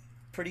like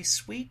pretty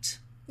sweet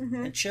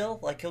Hmm. and chill.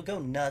 Like he'll go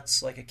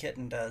nuts like a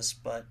kitten does,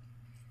 but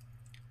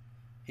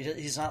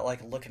he's not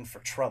like looking for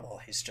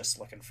trouble. He's just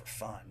looking for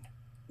fun.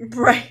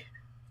 Right.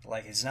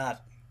 Like he's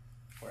not.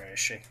 Where is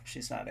she?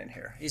 She's not in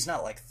here. He's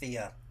not like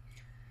Thea,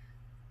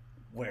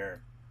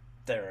 where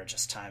there are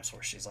just times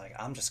where she's like,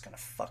 I'm just gonna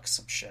fuck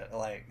some shit.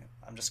 Like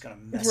I'm just gonna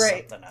mess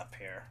Right. something up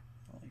here.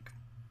 Like,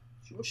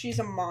 Well, she's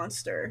a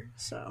monster,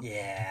 so.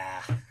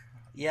 yeah,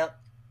 yep.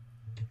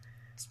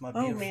 It's my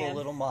Oh, beautiful man.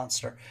 little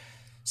monster.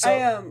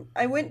 So,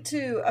 I went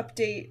to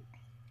update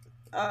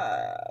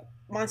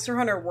Monster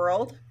Hunter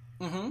World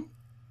mm-hmm.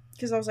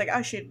 because I was like,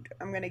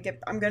 I'm gonna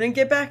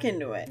get back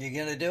into it. You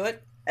gonna do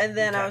it? And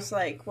then I Okay. was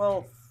like,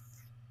 well,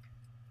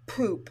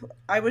 poop.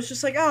 I was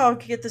just like, oh, I'll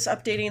get this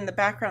updating in the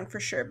background for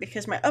sure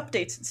because my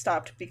updates had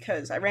stopped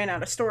because I ran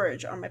out of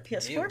storage on my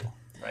PS4. Ew.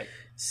 Right.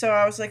 So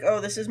I was like, oh,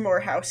 this is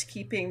more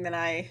housekeeping than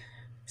I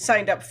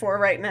signed up for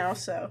right now.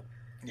 So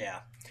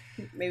Yeah.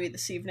 maybe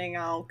this evening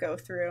I'll go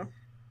through.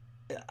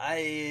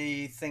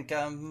 I think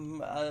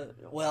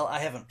well, I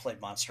haven't played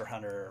Monster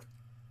Hunter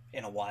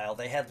in a while.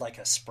 They had like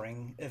a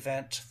spring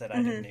event that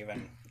I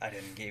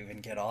didn't even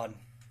get on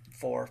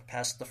for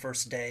past the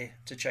first day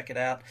to check it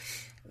out.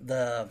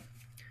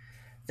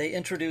 They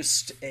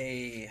introduced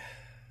a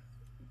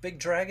big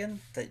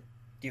dragon that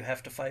you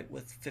have to fight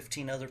with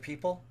 15 other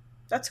people.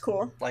 That's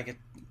cool. Like it,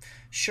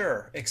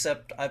 sure,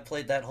 except I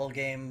played that whole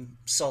game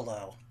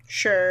solo.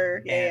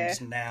 Sure. Yeah.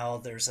 And now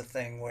there's a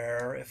thing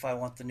where if I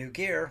want the new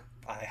gear,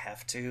 I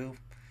have to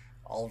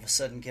all of a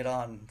sudden get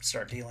on,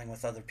 start dealing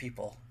with other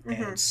people.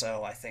 And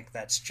so I think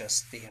that's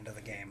just the end of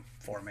the game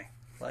for me.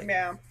 Like,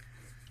 Yeah.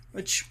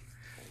 which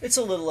it's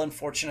a little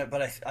unfortunate,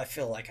 but I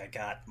feel like I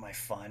got my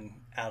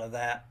fun out of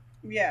that.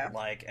 Yeah.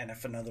 Like, and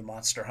if another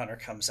Monster Hunter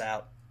comes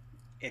out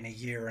in a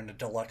year in a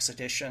deluxe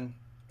edition,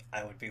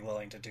 I would be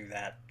willing to do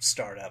that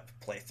startup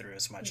playthrough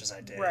as much as I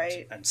did,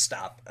 Right. and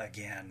stop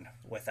again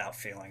without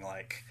feeling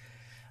like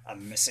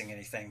I'm missing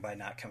anything by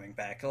not coming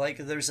back. Like,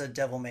 there's a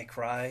Devil May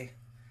Cry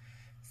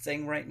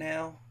thing right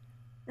now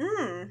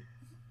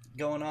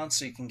going on,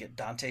 so you can get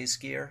Dante's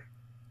gear,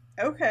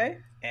 Okay.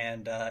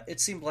 and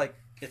it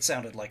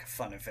sounded like a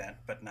fun event,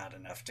 but not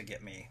enough to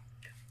get me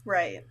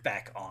Right.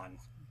 back on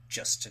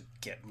just to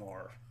get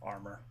more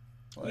armor.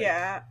 Like,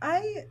 Yeah.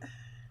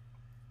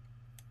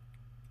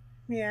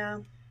 Yeah.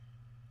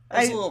 I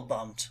was a little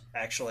bummed,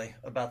 actually,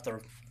 about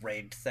the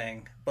raid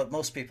thing, but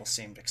most people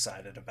seemed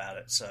excited about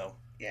it, so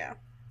Yeah.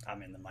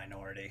 I'm in the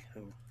minority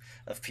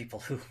of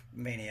people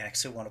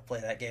maniacs who want to play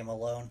that game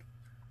alone.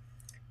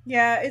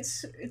 Yeah,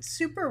 it's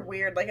super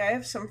weird. Like I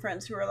have some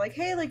friends who are like,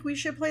 "Hey, like we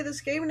should play this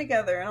game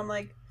together." And I'm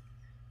like,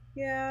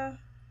 "Yeah.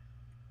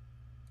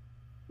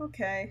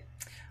 Okay."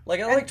 Like,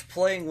 I liked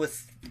playing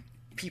with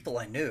people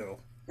I knew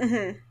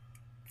Mhm.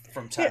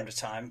 from time to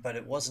time, but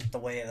it wasn't the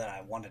way that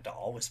I wanted to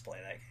always play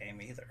that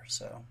game either,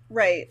 so.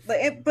 Right.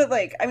 But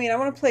like, I mean, I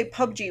want to play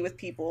PUBG with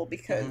people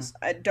because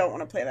I don't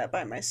want to play that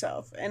by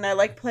myself. And I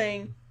like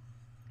playing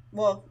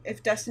well,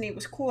 if Destiny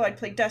was cool, I'd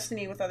play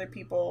Destiny with other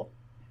people.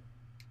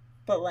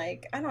 But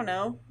like, I don't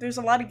know. There's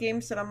a lot of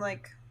games that I'm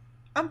like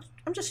I'm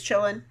just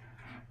chilling.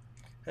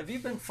 Have you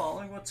been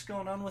following what's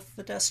going on with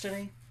the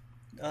Destiny?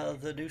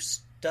 The new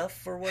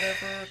stuff or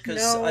whatever? Because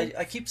No.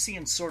 I keep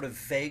seeing sort of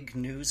vague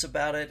news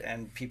about it,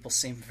 and people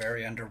seem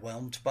very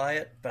underwhelmed by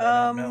it. But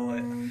I don't know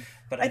it.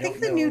 But I I don't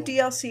think the new know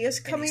DLC is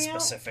any coming out,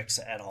 specifics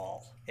at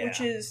all. which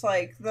Yeah. is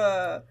like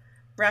the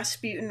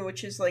Rasputin,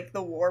 which is like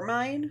the war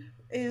mine,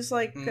 is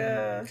like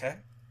Okay.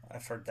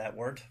 I've heard that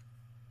word.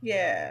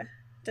 yeah.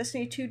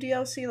 Destiny 2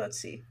 DLC, let's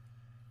see.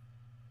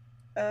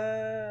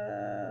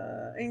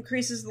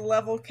 Increases the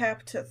level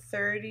cap to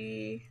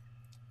 30.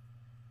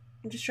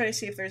 I'm just trying to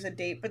see if there's a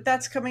date, but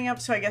that's coming up,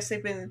 so I guess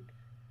they've been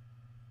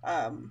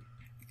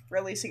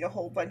releasing a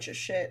whole bunch of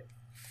shit.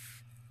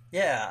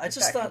 Yeah, I With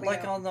just that thought coming like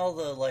out. on all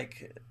the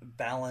like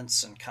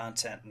balance and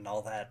content and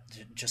all that,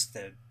 just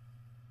the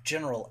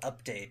general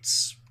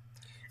updates.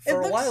 It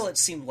For a while, looks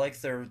it seemed like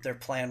their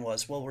plan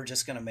was, well, we're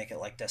just going to make it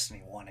like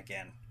Destiny One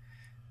again,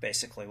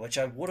 basically, which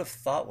I would have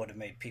thought would have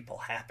made people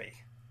happy.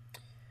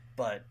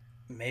 But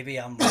maybe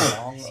I'm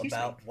wrong excuse me.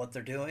 about what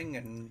they're doing,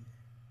 and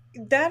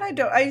That I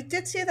don't. I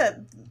did see that.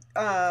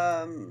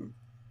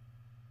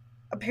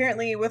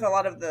 Apparently, with a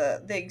lot of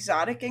the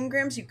exotic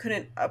engrams, you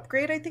couldn't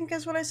upgrade. I think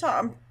is what I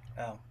saw.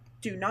 oh,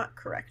 Do not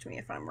correct me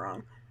if I'm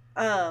wrong.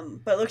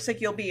 But it looks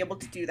like you'll be able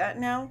to do that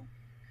now.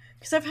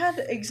 Because I've had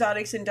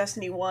exotics in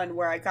Destiny 1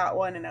 where I got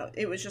one and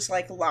it was just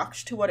like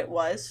locked to what it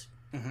was.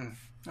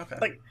 okay,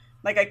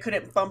 Like I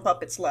couldn't bump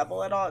up its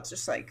level at all. It's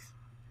just like,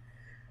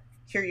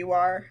 here you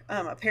are.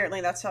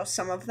 Apparently that's how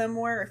some of them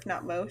were, if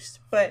not most.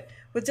 But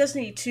with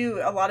Destiny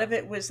 2, a lot of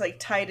it was like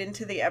tied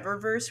into the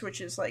Eververse,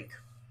 which is like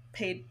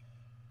paid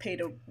pay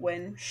to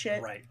win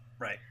shit. right,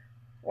 right,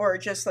 Or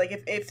just like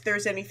if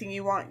there's anything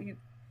you want, you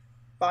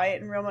buy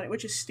it in real money,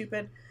 which is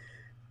stupid.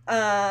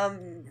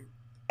 Um,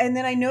 and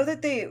then I know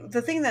that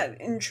the thing that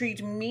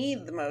intrigued me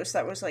the most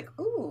that was like,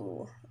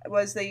 ooh,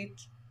 was they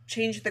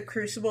changed the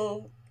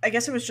Crucible. I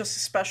guess it was just a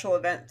special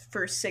event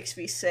for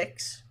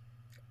 6v6,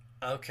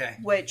 okay,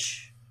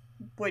 which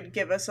would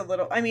give us a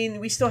little. I mean,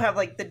 we still have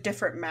like the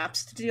different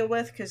maps to deal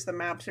with because the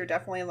maps are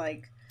definitely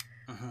like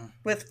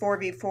with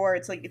 4v4,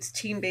 it's like it's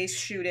team based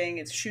shooting,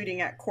 it's shooting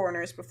at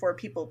corners before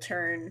people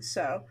turn.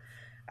 So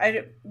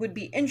I would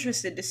be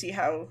interested to see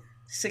how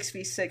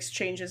 6v6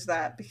 changes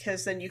that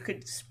because then you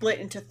could split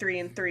into 3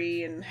 and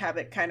 3 and have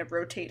it kind of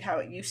rotate how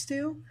it used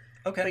to,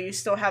 okay, but you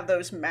still have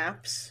those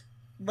maps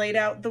laid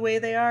out the way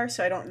they are.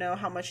 So I don't know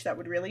how much that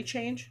would really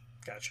change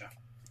gotcha.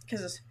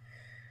 because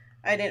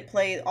I didn't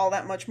play all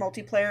that much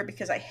multiplayer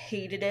because I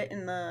hated it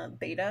in the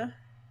beta.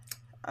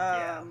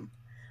 Yeah,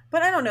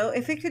 But I don't know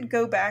if it could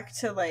go back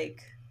to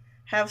like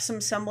have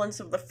some semblance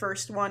of the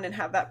first one and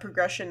have that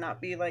progression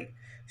not be like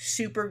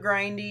super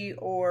grindy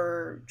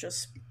or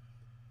just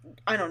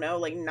I don't know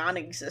like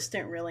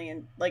non-existent really.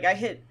 And like I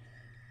didn't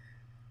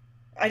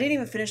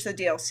even finish the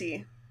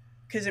DLC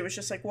because it was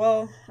just like,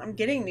 well, I'm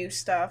getting new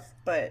stuff,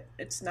 but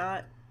it's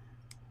not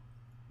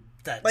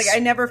like I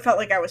that's never felt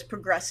like I was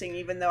progressing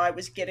even though I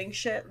was getting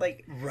shit.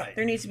 Like right.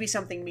 there needs to be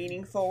something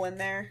meaningful in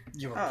there.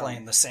 You were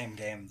playing the same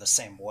game the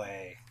same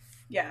way,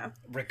 Yeah.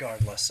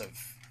 regardless of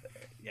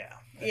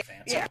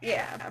advancing.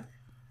 Yeah.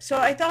 So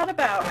I thought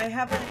about I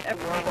have a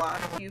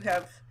warlock. You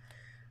have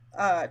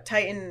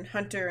Titan,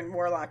 Hunter, and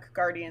Warlock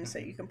Guardians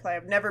that you can play.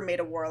 I've never made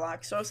a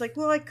Warlock, so I was like,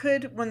 well, I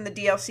could when the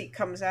DLC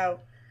comes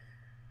out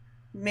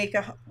make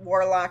a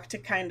Warlock to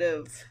kind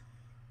of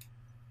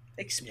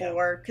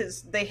explore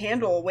because they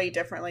handle way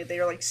differently. They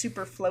are like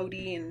super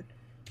floaty and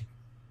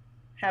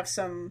have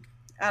some.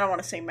 I don't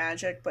want to say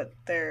magic, but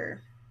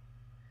they're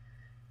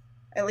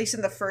at least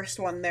in the first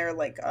one, their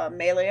like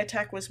melee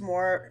attack was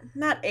more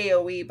not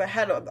AOE, but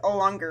had a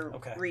longer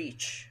Okay.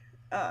 reach.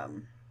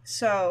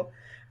 So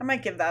I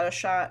might give that a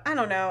shot. I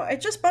don't know.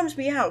 It just bums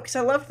me out because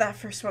I loved that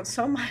first one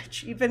so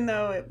much, even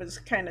though it was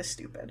kind of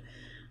stupid.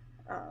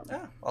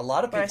 Yeah, a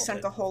lot of But I people sunk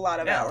did. a whole lot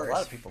of Yeah, hours. a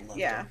lot of people loved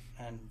Yeah. it,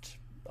 and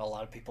a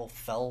lot of people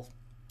fell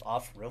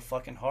off real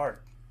fucking hard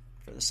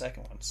for the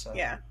second one. So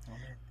Yeah. I don't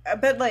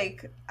know. But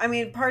like, I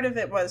mean, part of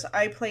it was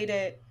I played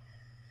it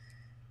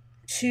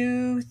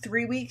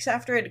 2-3 weeks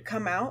after it had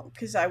come out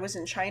because I was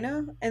in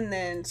China, and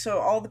then so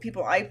all the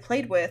people I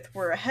played with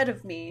were ahead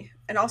of me,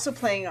 and also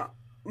playing.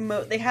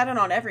 They had it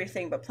on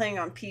everything, but playing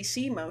on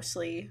PC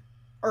mostly,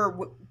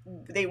 or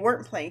they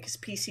weren't playing because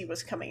PC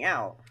was coming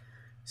out.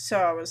 So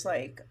I was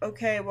like,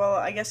 okay, well,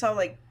 I guess I'll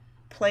like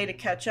play to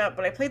catch up.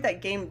 But I played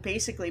that game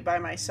basically by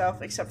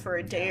myself, except for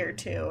a day or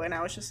two, and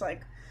I was just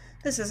like,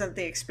 this isn't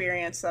the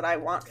experience that I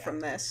want from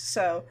this.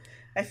 So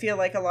I feel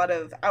like a lot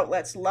of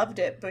outlets loved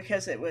it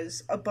because it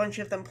was a bunch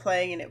of them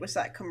playing and it was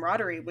that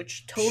camaraderie,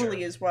 which totally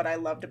Sure. is what I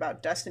loved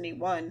about Destiny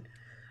 1.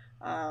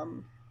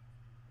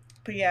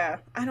 But yeah,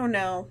 I don't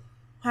know.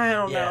 I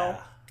don't know.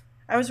 Yeah.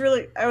 I was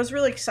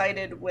really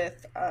excited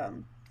with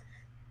the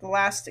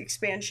last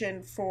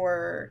expansion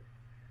for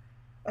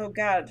oh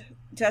god,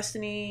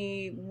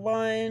 Destiny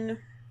 1.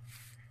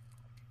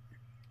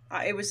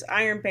 It was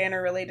Iron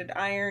Banner related.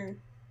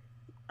 Iron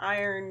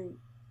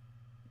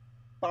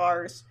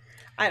bars.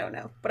 I don't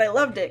know, but I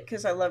loved it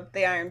because I loved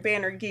the Iron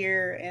Banner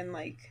gear and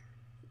like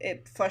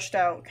it fleshed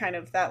out kind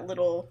of that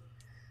little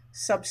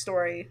sub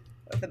story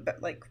of the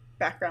like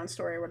background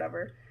story or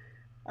whatever.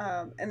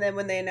 And then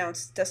when they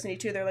announced Destiny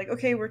 2, they're like,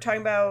 okay, we're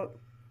talking about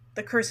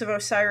the Curse of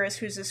Osiris,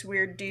 who's this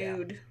weird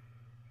dude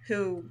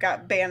who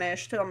got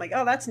banished. And I'm like,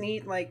 oh, that's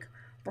neat. Like,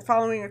 we're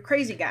following a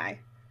crazy guy.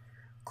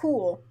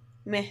 Cool.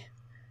 Meh.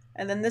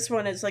 And then this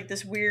one is like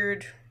this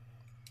weird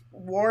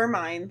war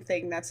mine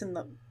thing that's in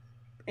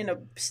a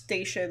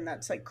station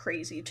that's like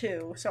crazy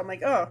too. So I'm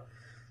like, oh,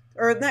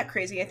 or not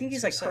crazy. I think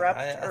he's like corrupt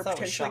or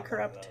potentially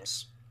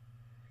corrupt.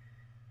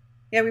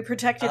 Yeah, we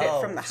protected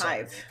it from the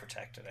hive. We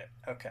protected it.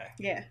 Okay.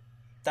 Yeah.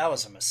 That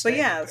was a mistake. But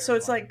yeah, so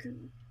it's like,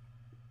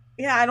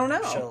 yeah, I don't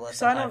know.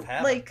 So I don't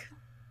like.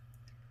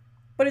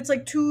 But it's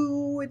like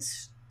two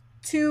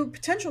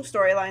potential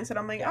storylines that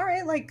I'm like, all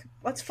right, like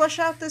let's flesh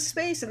out this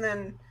space, and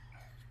then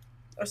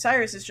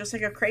Osiris is just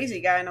like a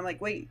crazy guy, and I'm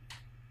like, wait.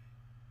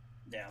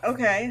 Yeah.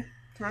 Okay.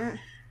 All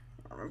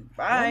right.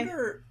 Bye.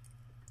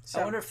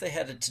 I wonder if they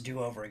had it to do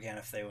over again,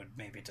 if they would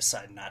maybe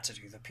decide not to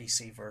do the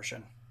PC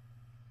version.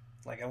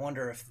 Like, I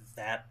wonder if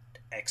that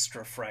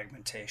extra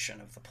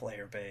fragmentation of the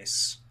player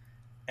base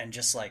and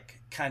just,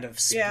 like, kind of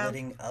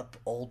splitting up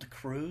old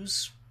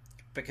crews.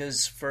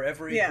 Because for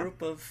every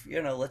group of,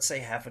 let's say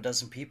half a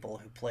dozen people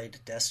who played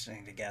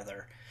Destiny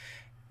together,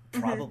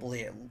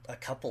 probably a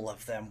couple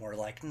of them were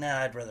like,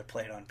 nah, I'd rather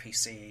play it on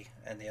PC.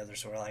 And the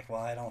others were like,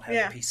 well, I don't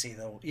have a PC,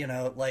 though.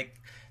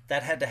 Like,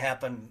 that had to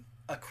happen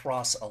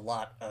across a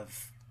lot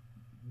of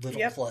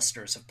little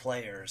clusters of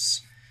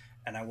players.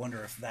 And I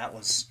wonder if that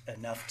was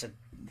enough to,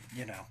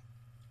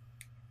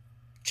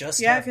 just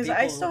because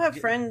I still have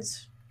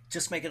friends.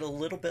 Just make it a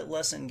little bit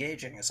less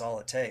engaging is all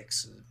it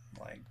takes.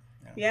 Like,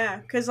 yeah,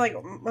 because like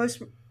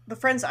most the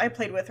friends I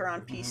played with are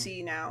on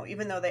PC now,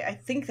 even though I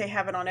think they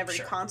have it on every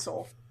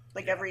console,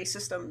 like every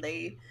system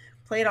they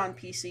played on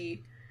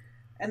PC.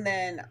 And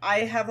then I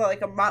have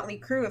like a motley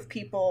crew of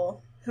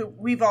people who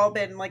we've all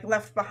been like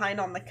left behind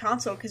on the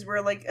console because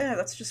we're like,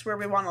 that's just where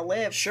we want to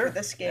live for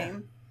this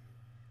game.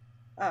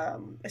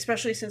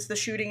 Especially since the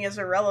shooting is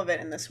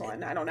irrelevant in this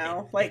one. I don't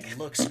know. It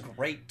looks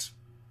great.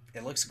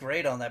 It looks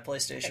great on that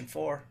PlayStation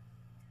 4.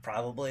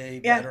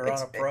 Probably better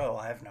on a Pro.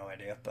 I have no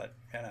idea, but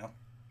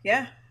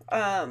Yeah.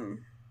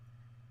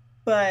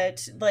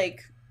 But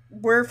like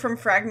we're from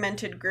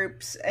fragmented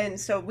groups, and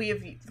so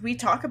we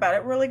talk about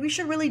it. We're like, we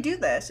should really do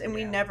this, and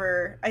we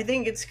never. I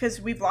think it's because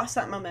we've lost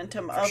that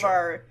momentum of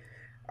our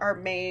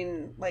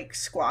main like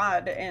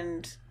squad,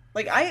 and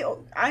like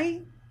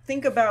I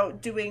think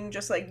about doing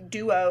just like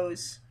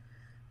duos,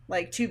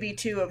 like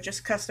 2v2 of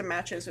just custom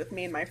matches with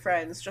me and my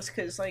friends, just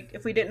because like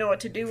if we didn't know what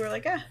to do, we're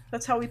like,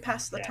 that's how we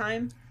pass the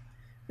time.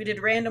 We did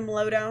random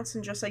loadouts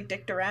and just like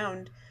dicked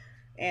around,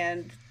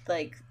 and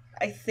like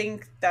I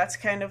think that's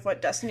kind of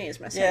what Destiny is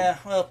missing. Yeah,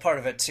 well, part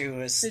of it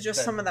too is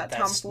just some of that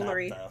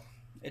tomfoolery.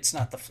 It's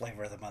not the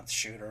flavor of the month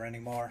shooter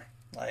anymore.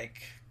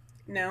 Like,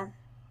 no.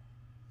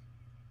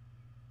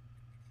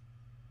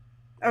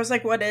 I was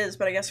like, what is?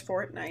 But I guess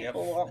Fortnite. Yep,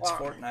 it's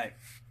Fortnite.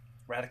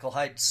 Radical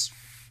Heights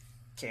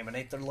came and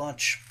ate their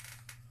lunch.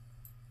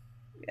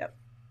 Yep,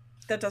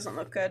 that doesn't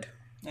look good.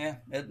 Yeah,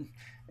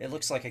 it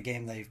looks like a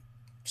game they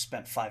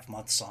spent 5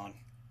 months on.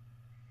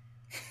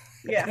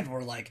 Yeah, and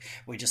we're like,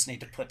 we just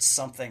need to put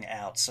something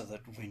out so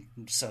that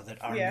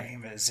our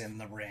name is in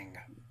the ring.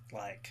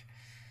 Like,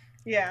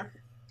 yeah,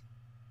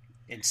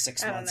 in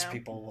 6 months,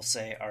 people will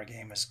say our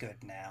game is good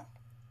now.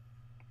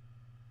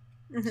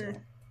 So,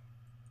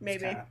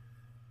 maybe.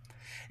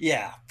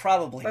 Yeah,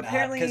 probably not.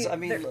 Because I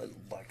mean,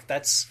 look,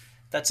 that's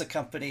a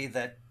company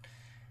that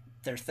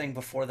their thing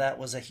before that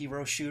was a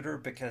hero shooter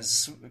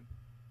because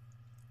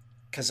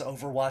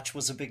Overwatch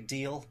was a big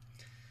deal.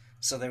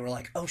 So they were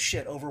like, oh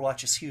shit,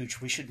 Overwatch is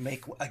huge. We should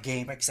make a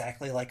game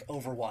exactly like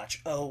Overwatch.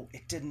 Oh,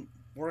 it didn't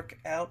work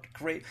out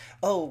great.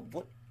 Oh,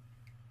 what?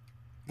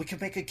 We could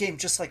make a game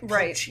just like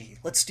PUBG.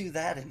 Let's do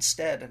that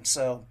instead. And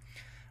so,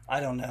 I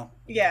don't know.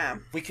 Yeah.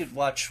 We could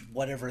watch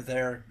whatever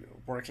they're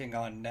working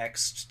on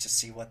next to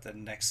see what the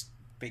next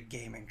big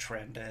gaming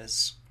trend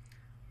is.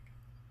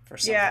 For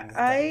something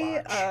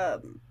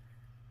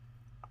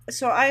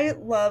so I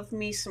love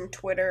me some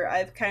Twitter.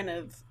 I've kind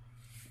of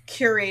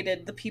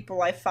curated the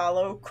people I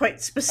follow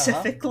quite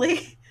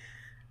specifically.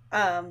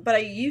 But I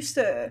used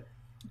to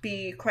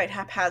be quite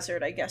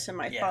haphazard, I guess, in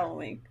my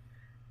following.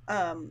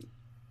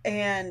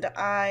 And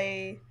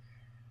I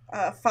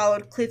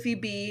followed Cliffy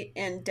B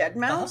and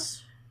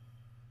Deadmau5.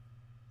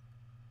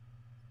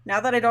 Now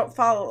that I don't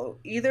follow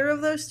either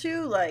of those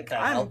two, like,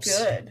 that I'm helps.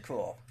 Good.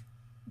 Cool.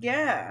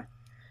 Yeah.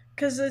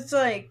 Because it's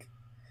like,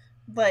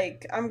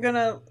 I'm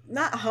gonna,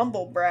 not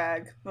humble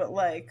brag, but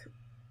like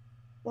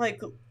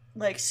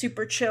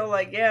super chill,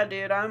 like, yeah,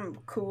 dude, I'm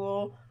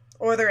cool.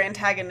 Or they're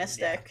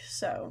antagonistic. Yeah.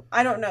 So,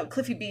 I don't know.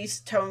 Cliffy B's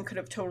tone could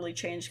have totally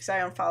changed because I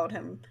unfollowed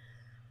him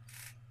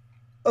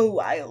a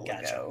while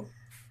ago.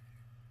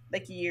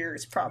 Like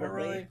years, probably.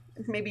 Really,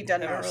 maybe Deadmau5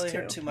 too. I haven't really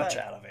heard too much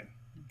out of him.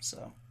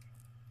 So.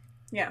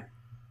 Yeah.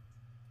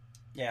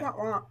 Yeah. Wah,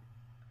 wah.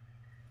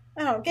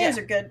 Oh, games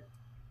are good.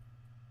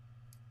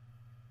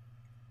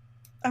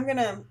 I'm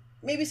gonna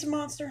maybe some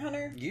Monster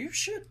Hunter. You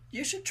should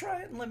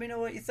try it and let me know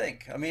what you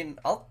think. I mean,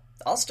 I'll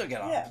still get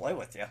on and play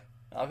with you.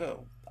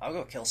 I'll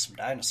go kill some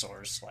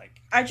dinosaurs,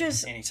 like,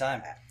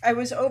 anytime. I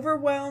was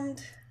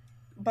overwhelmed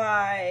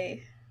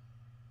by...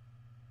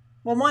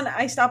 Well, one,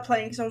 I stopped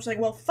playing because I was like,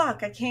 well,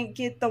 fuck, I can't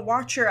get the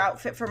Watcher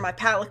outfit for my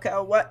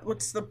Palico.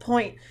 What's the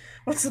point?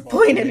 What's the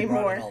point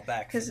anymore? Brought it all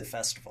back for the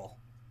festival,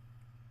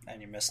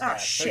 and you missed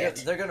that. Shit.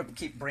 They're going to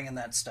keep bringing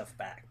that stuff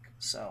back,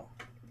 so...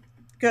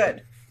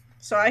 Good.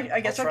 So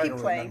I guess I'll keep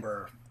playing.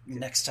 Remember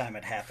next time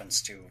it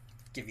happens to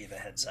give you the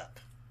heads up.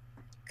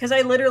 Because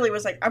I literally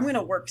was like, I'm going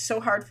to work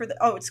so hard for the...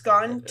 Oh, it's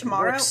gone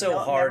tomorrow? Work so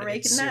hard,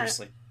 it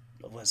seriously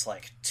was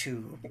like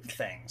 2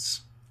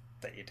 things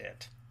that you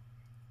did.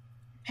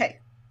 Hey.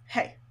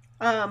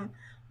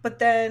 But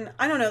then,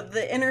 I don't know,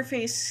 the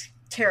interface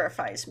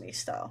terrifies me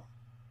still.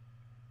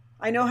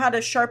 I know how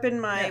to sharpen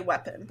my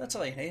weapon. That's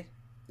all you need.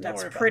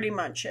 That's pretty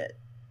much it.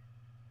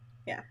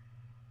 Yeah.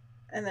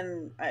 And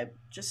then I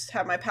just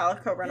have my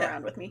Palico run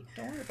around with me.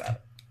 Don't worry about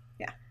it.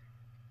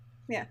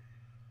 Yeah.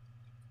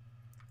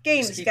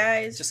 Games,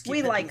 guys. Just keep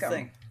we like them.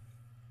 Thing.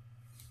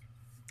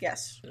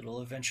 Yes.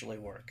 It'll eventually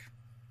work.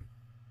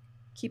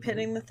 Keep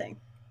hitting the thing.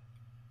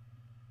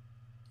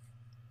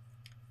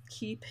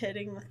 Keep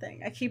hitting the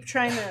thing. I keep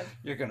trying to...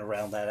 You're going to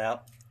round that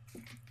out?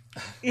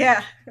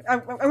 Yeah.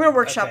 I'm going to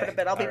workshop it a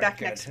bit. I'll be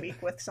back next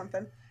week with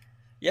something.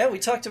 Yeah, we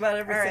talked about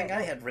everything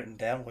I had written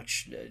down,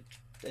 which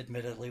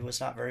admittedly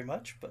was not very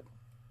much, but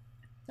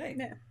hey,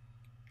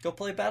 go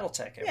play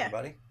Battletech,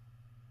 everybody.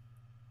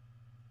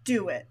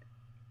 Do it.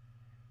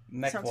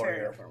 Mech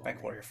Warrior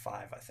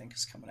 5, I think,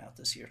 is coming out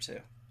this year,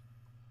 too.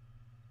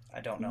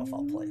 I don't know if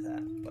I'll play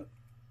that, but...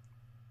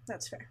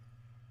 That's fair.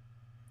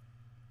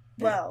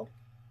 Yeah. Well...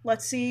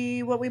 Let's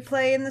see what we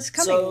play in this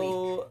coming week.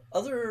 So,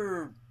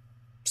 other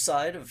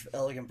side of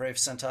Elegant Brave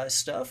Sentai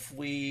stuff,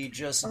 we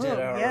just did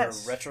our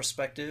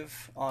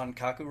retrospective on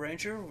Kaku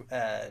Ranger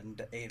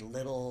and a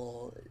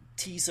little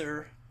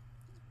teaser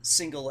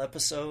single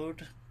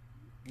episode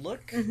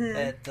look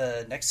at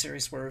the next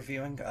series we're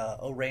reviewing,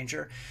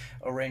 O-Ranger.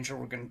 O-Ranger,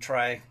 we're going to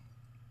try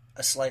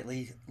a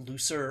slightly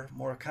looser,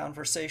 more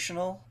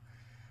conversational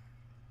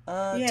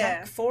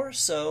tack for,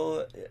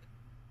 so...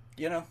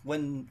 You know,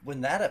 when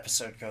that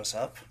episode goes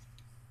up,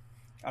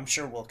 I'm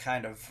sure we'll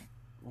kind of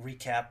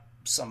recap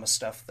some of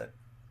stuff that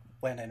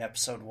went in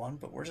episode 1,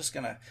 but we're just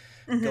going to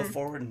go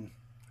forward and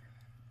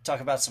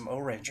talk about some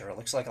O-Ranger. It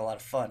looks like a lot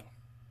of fun.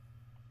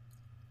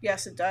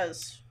 Yes, it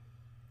does.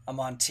 I'm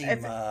on team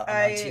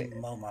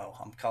Momo.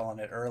 I'm calling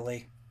it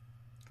early.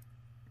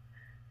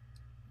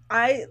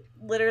 I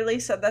literally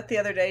said that the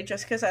other day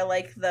just because I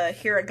like the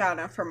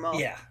hiragana for Momo.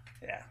 Yeah.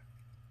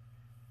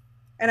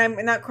 And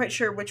I'm not quite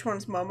sure which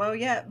one's Momo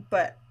yet,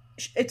 but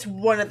it's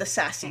one of the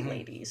sassy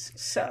ladies.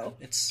 So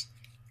it's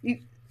a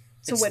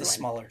win-win. The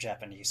smaller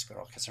Japanese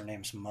girl because her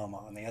name's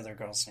Momo, and the other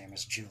girl's name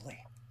is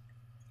Julie.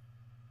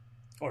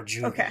 Or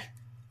Julie. Okay.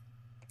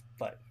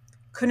 But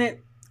couldn't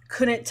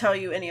tell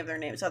you any of their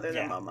names other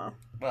than Momo.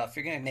 Well, if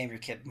you're gonna name your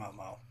kid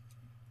Momo,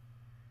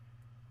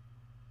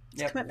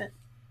 it's commitment.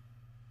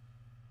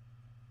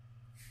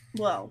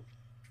 Well,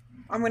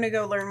 I'm gonna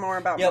go learn more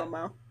about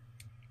Momo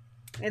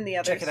and the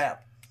others. Check it out.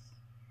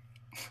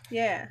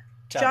 Yeah.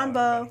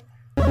 Jumbo.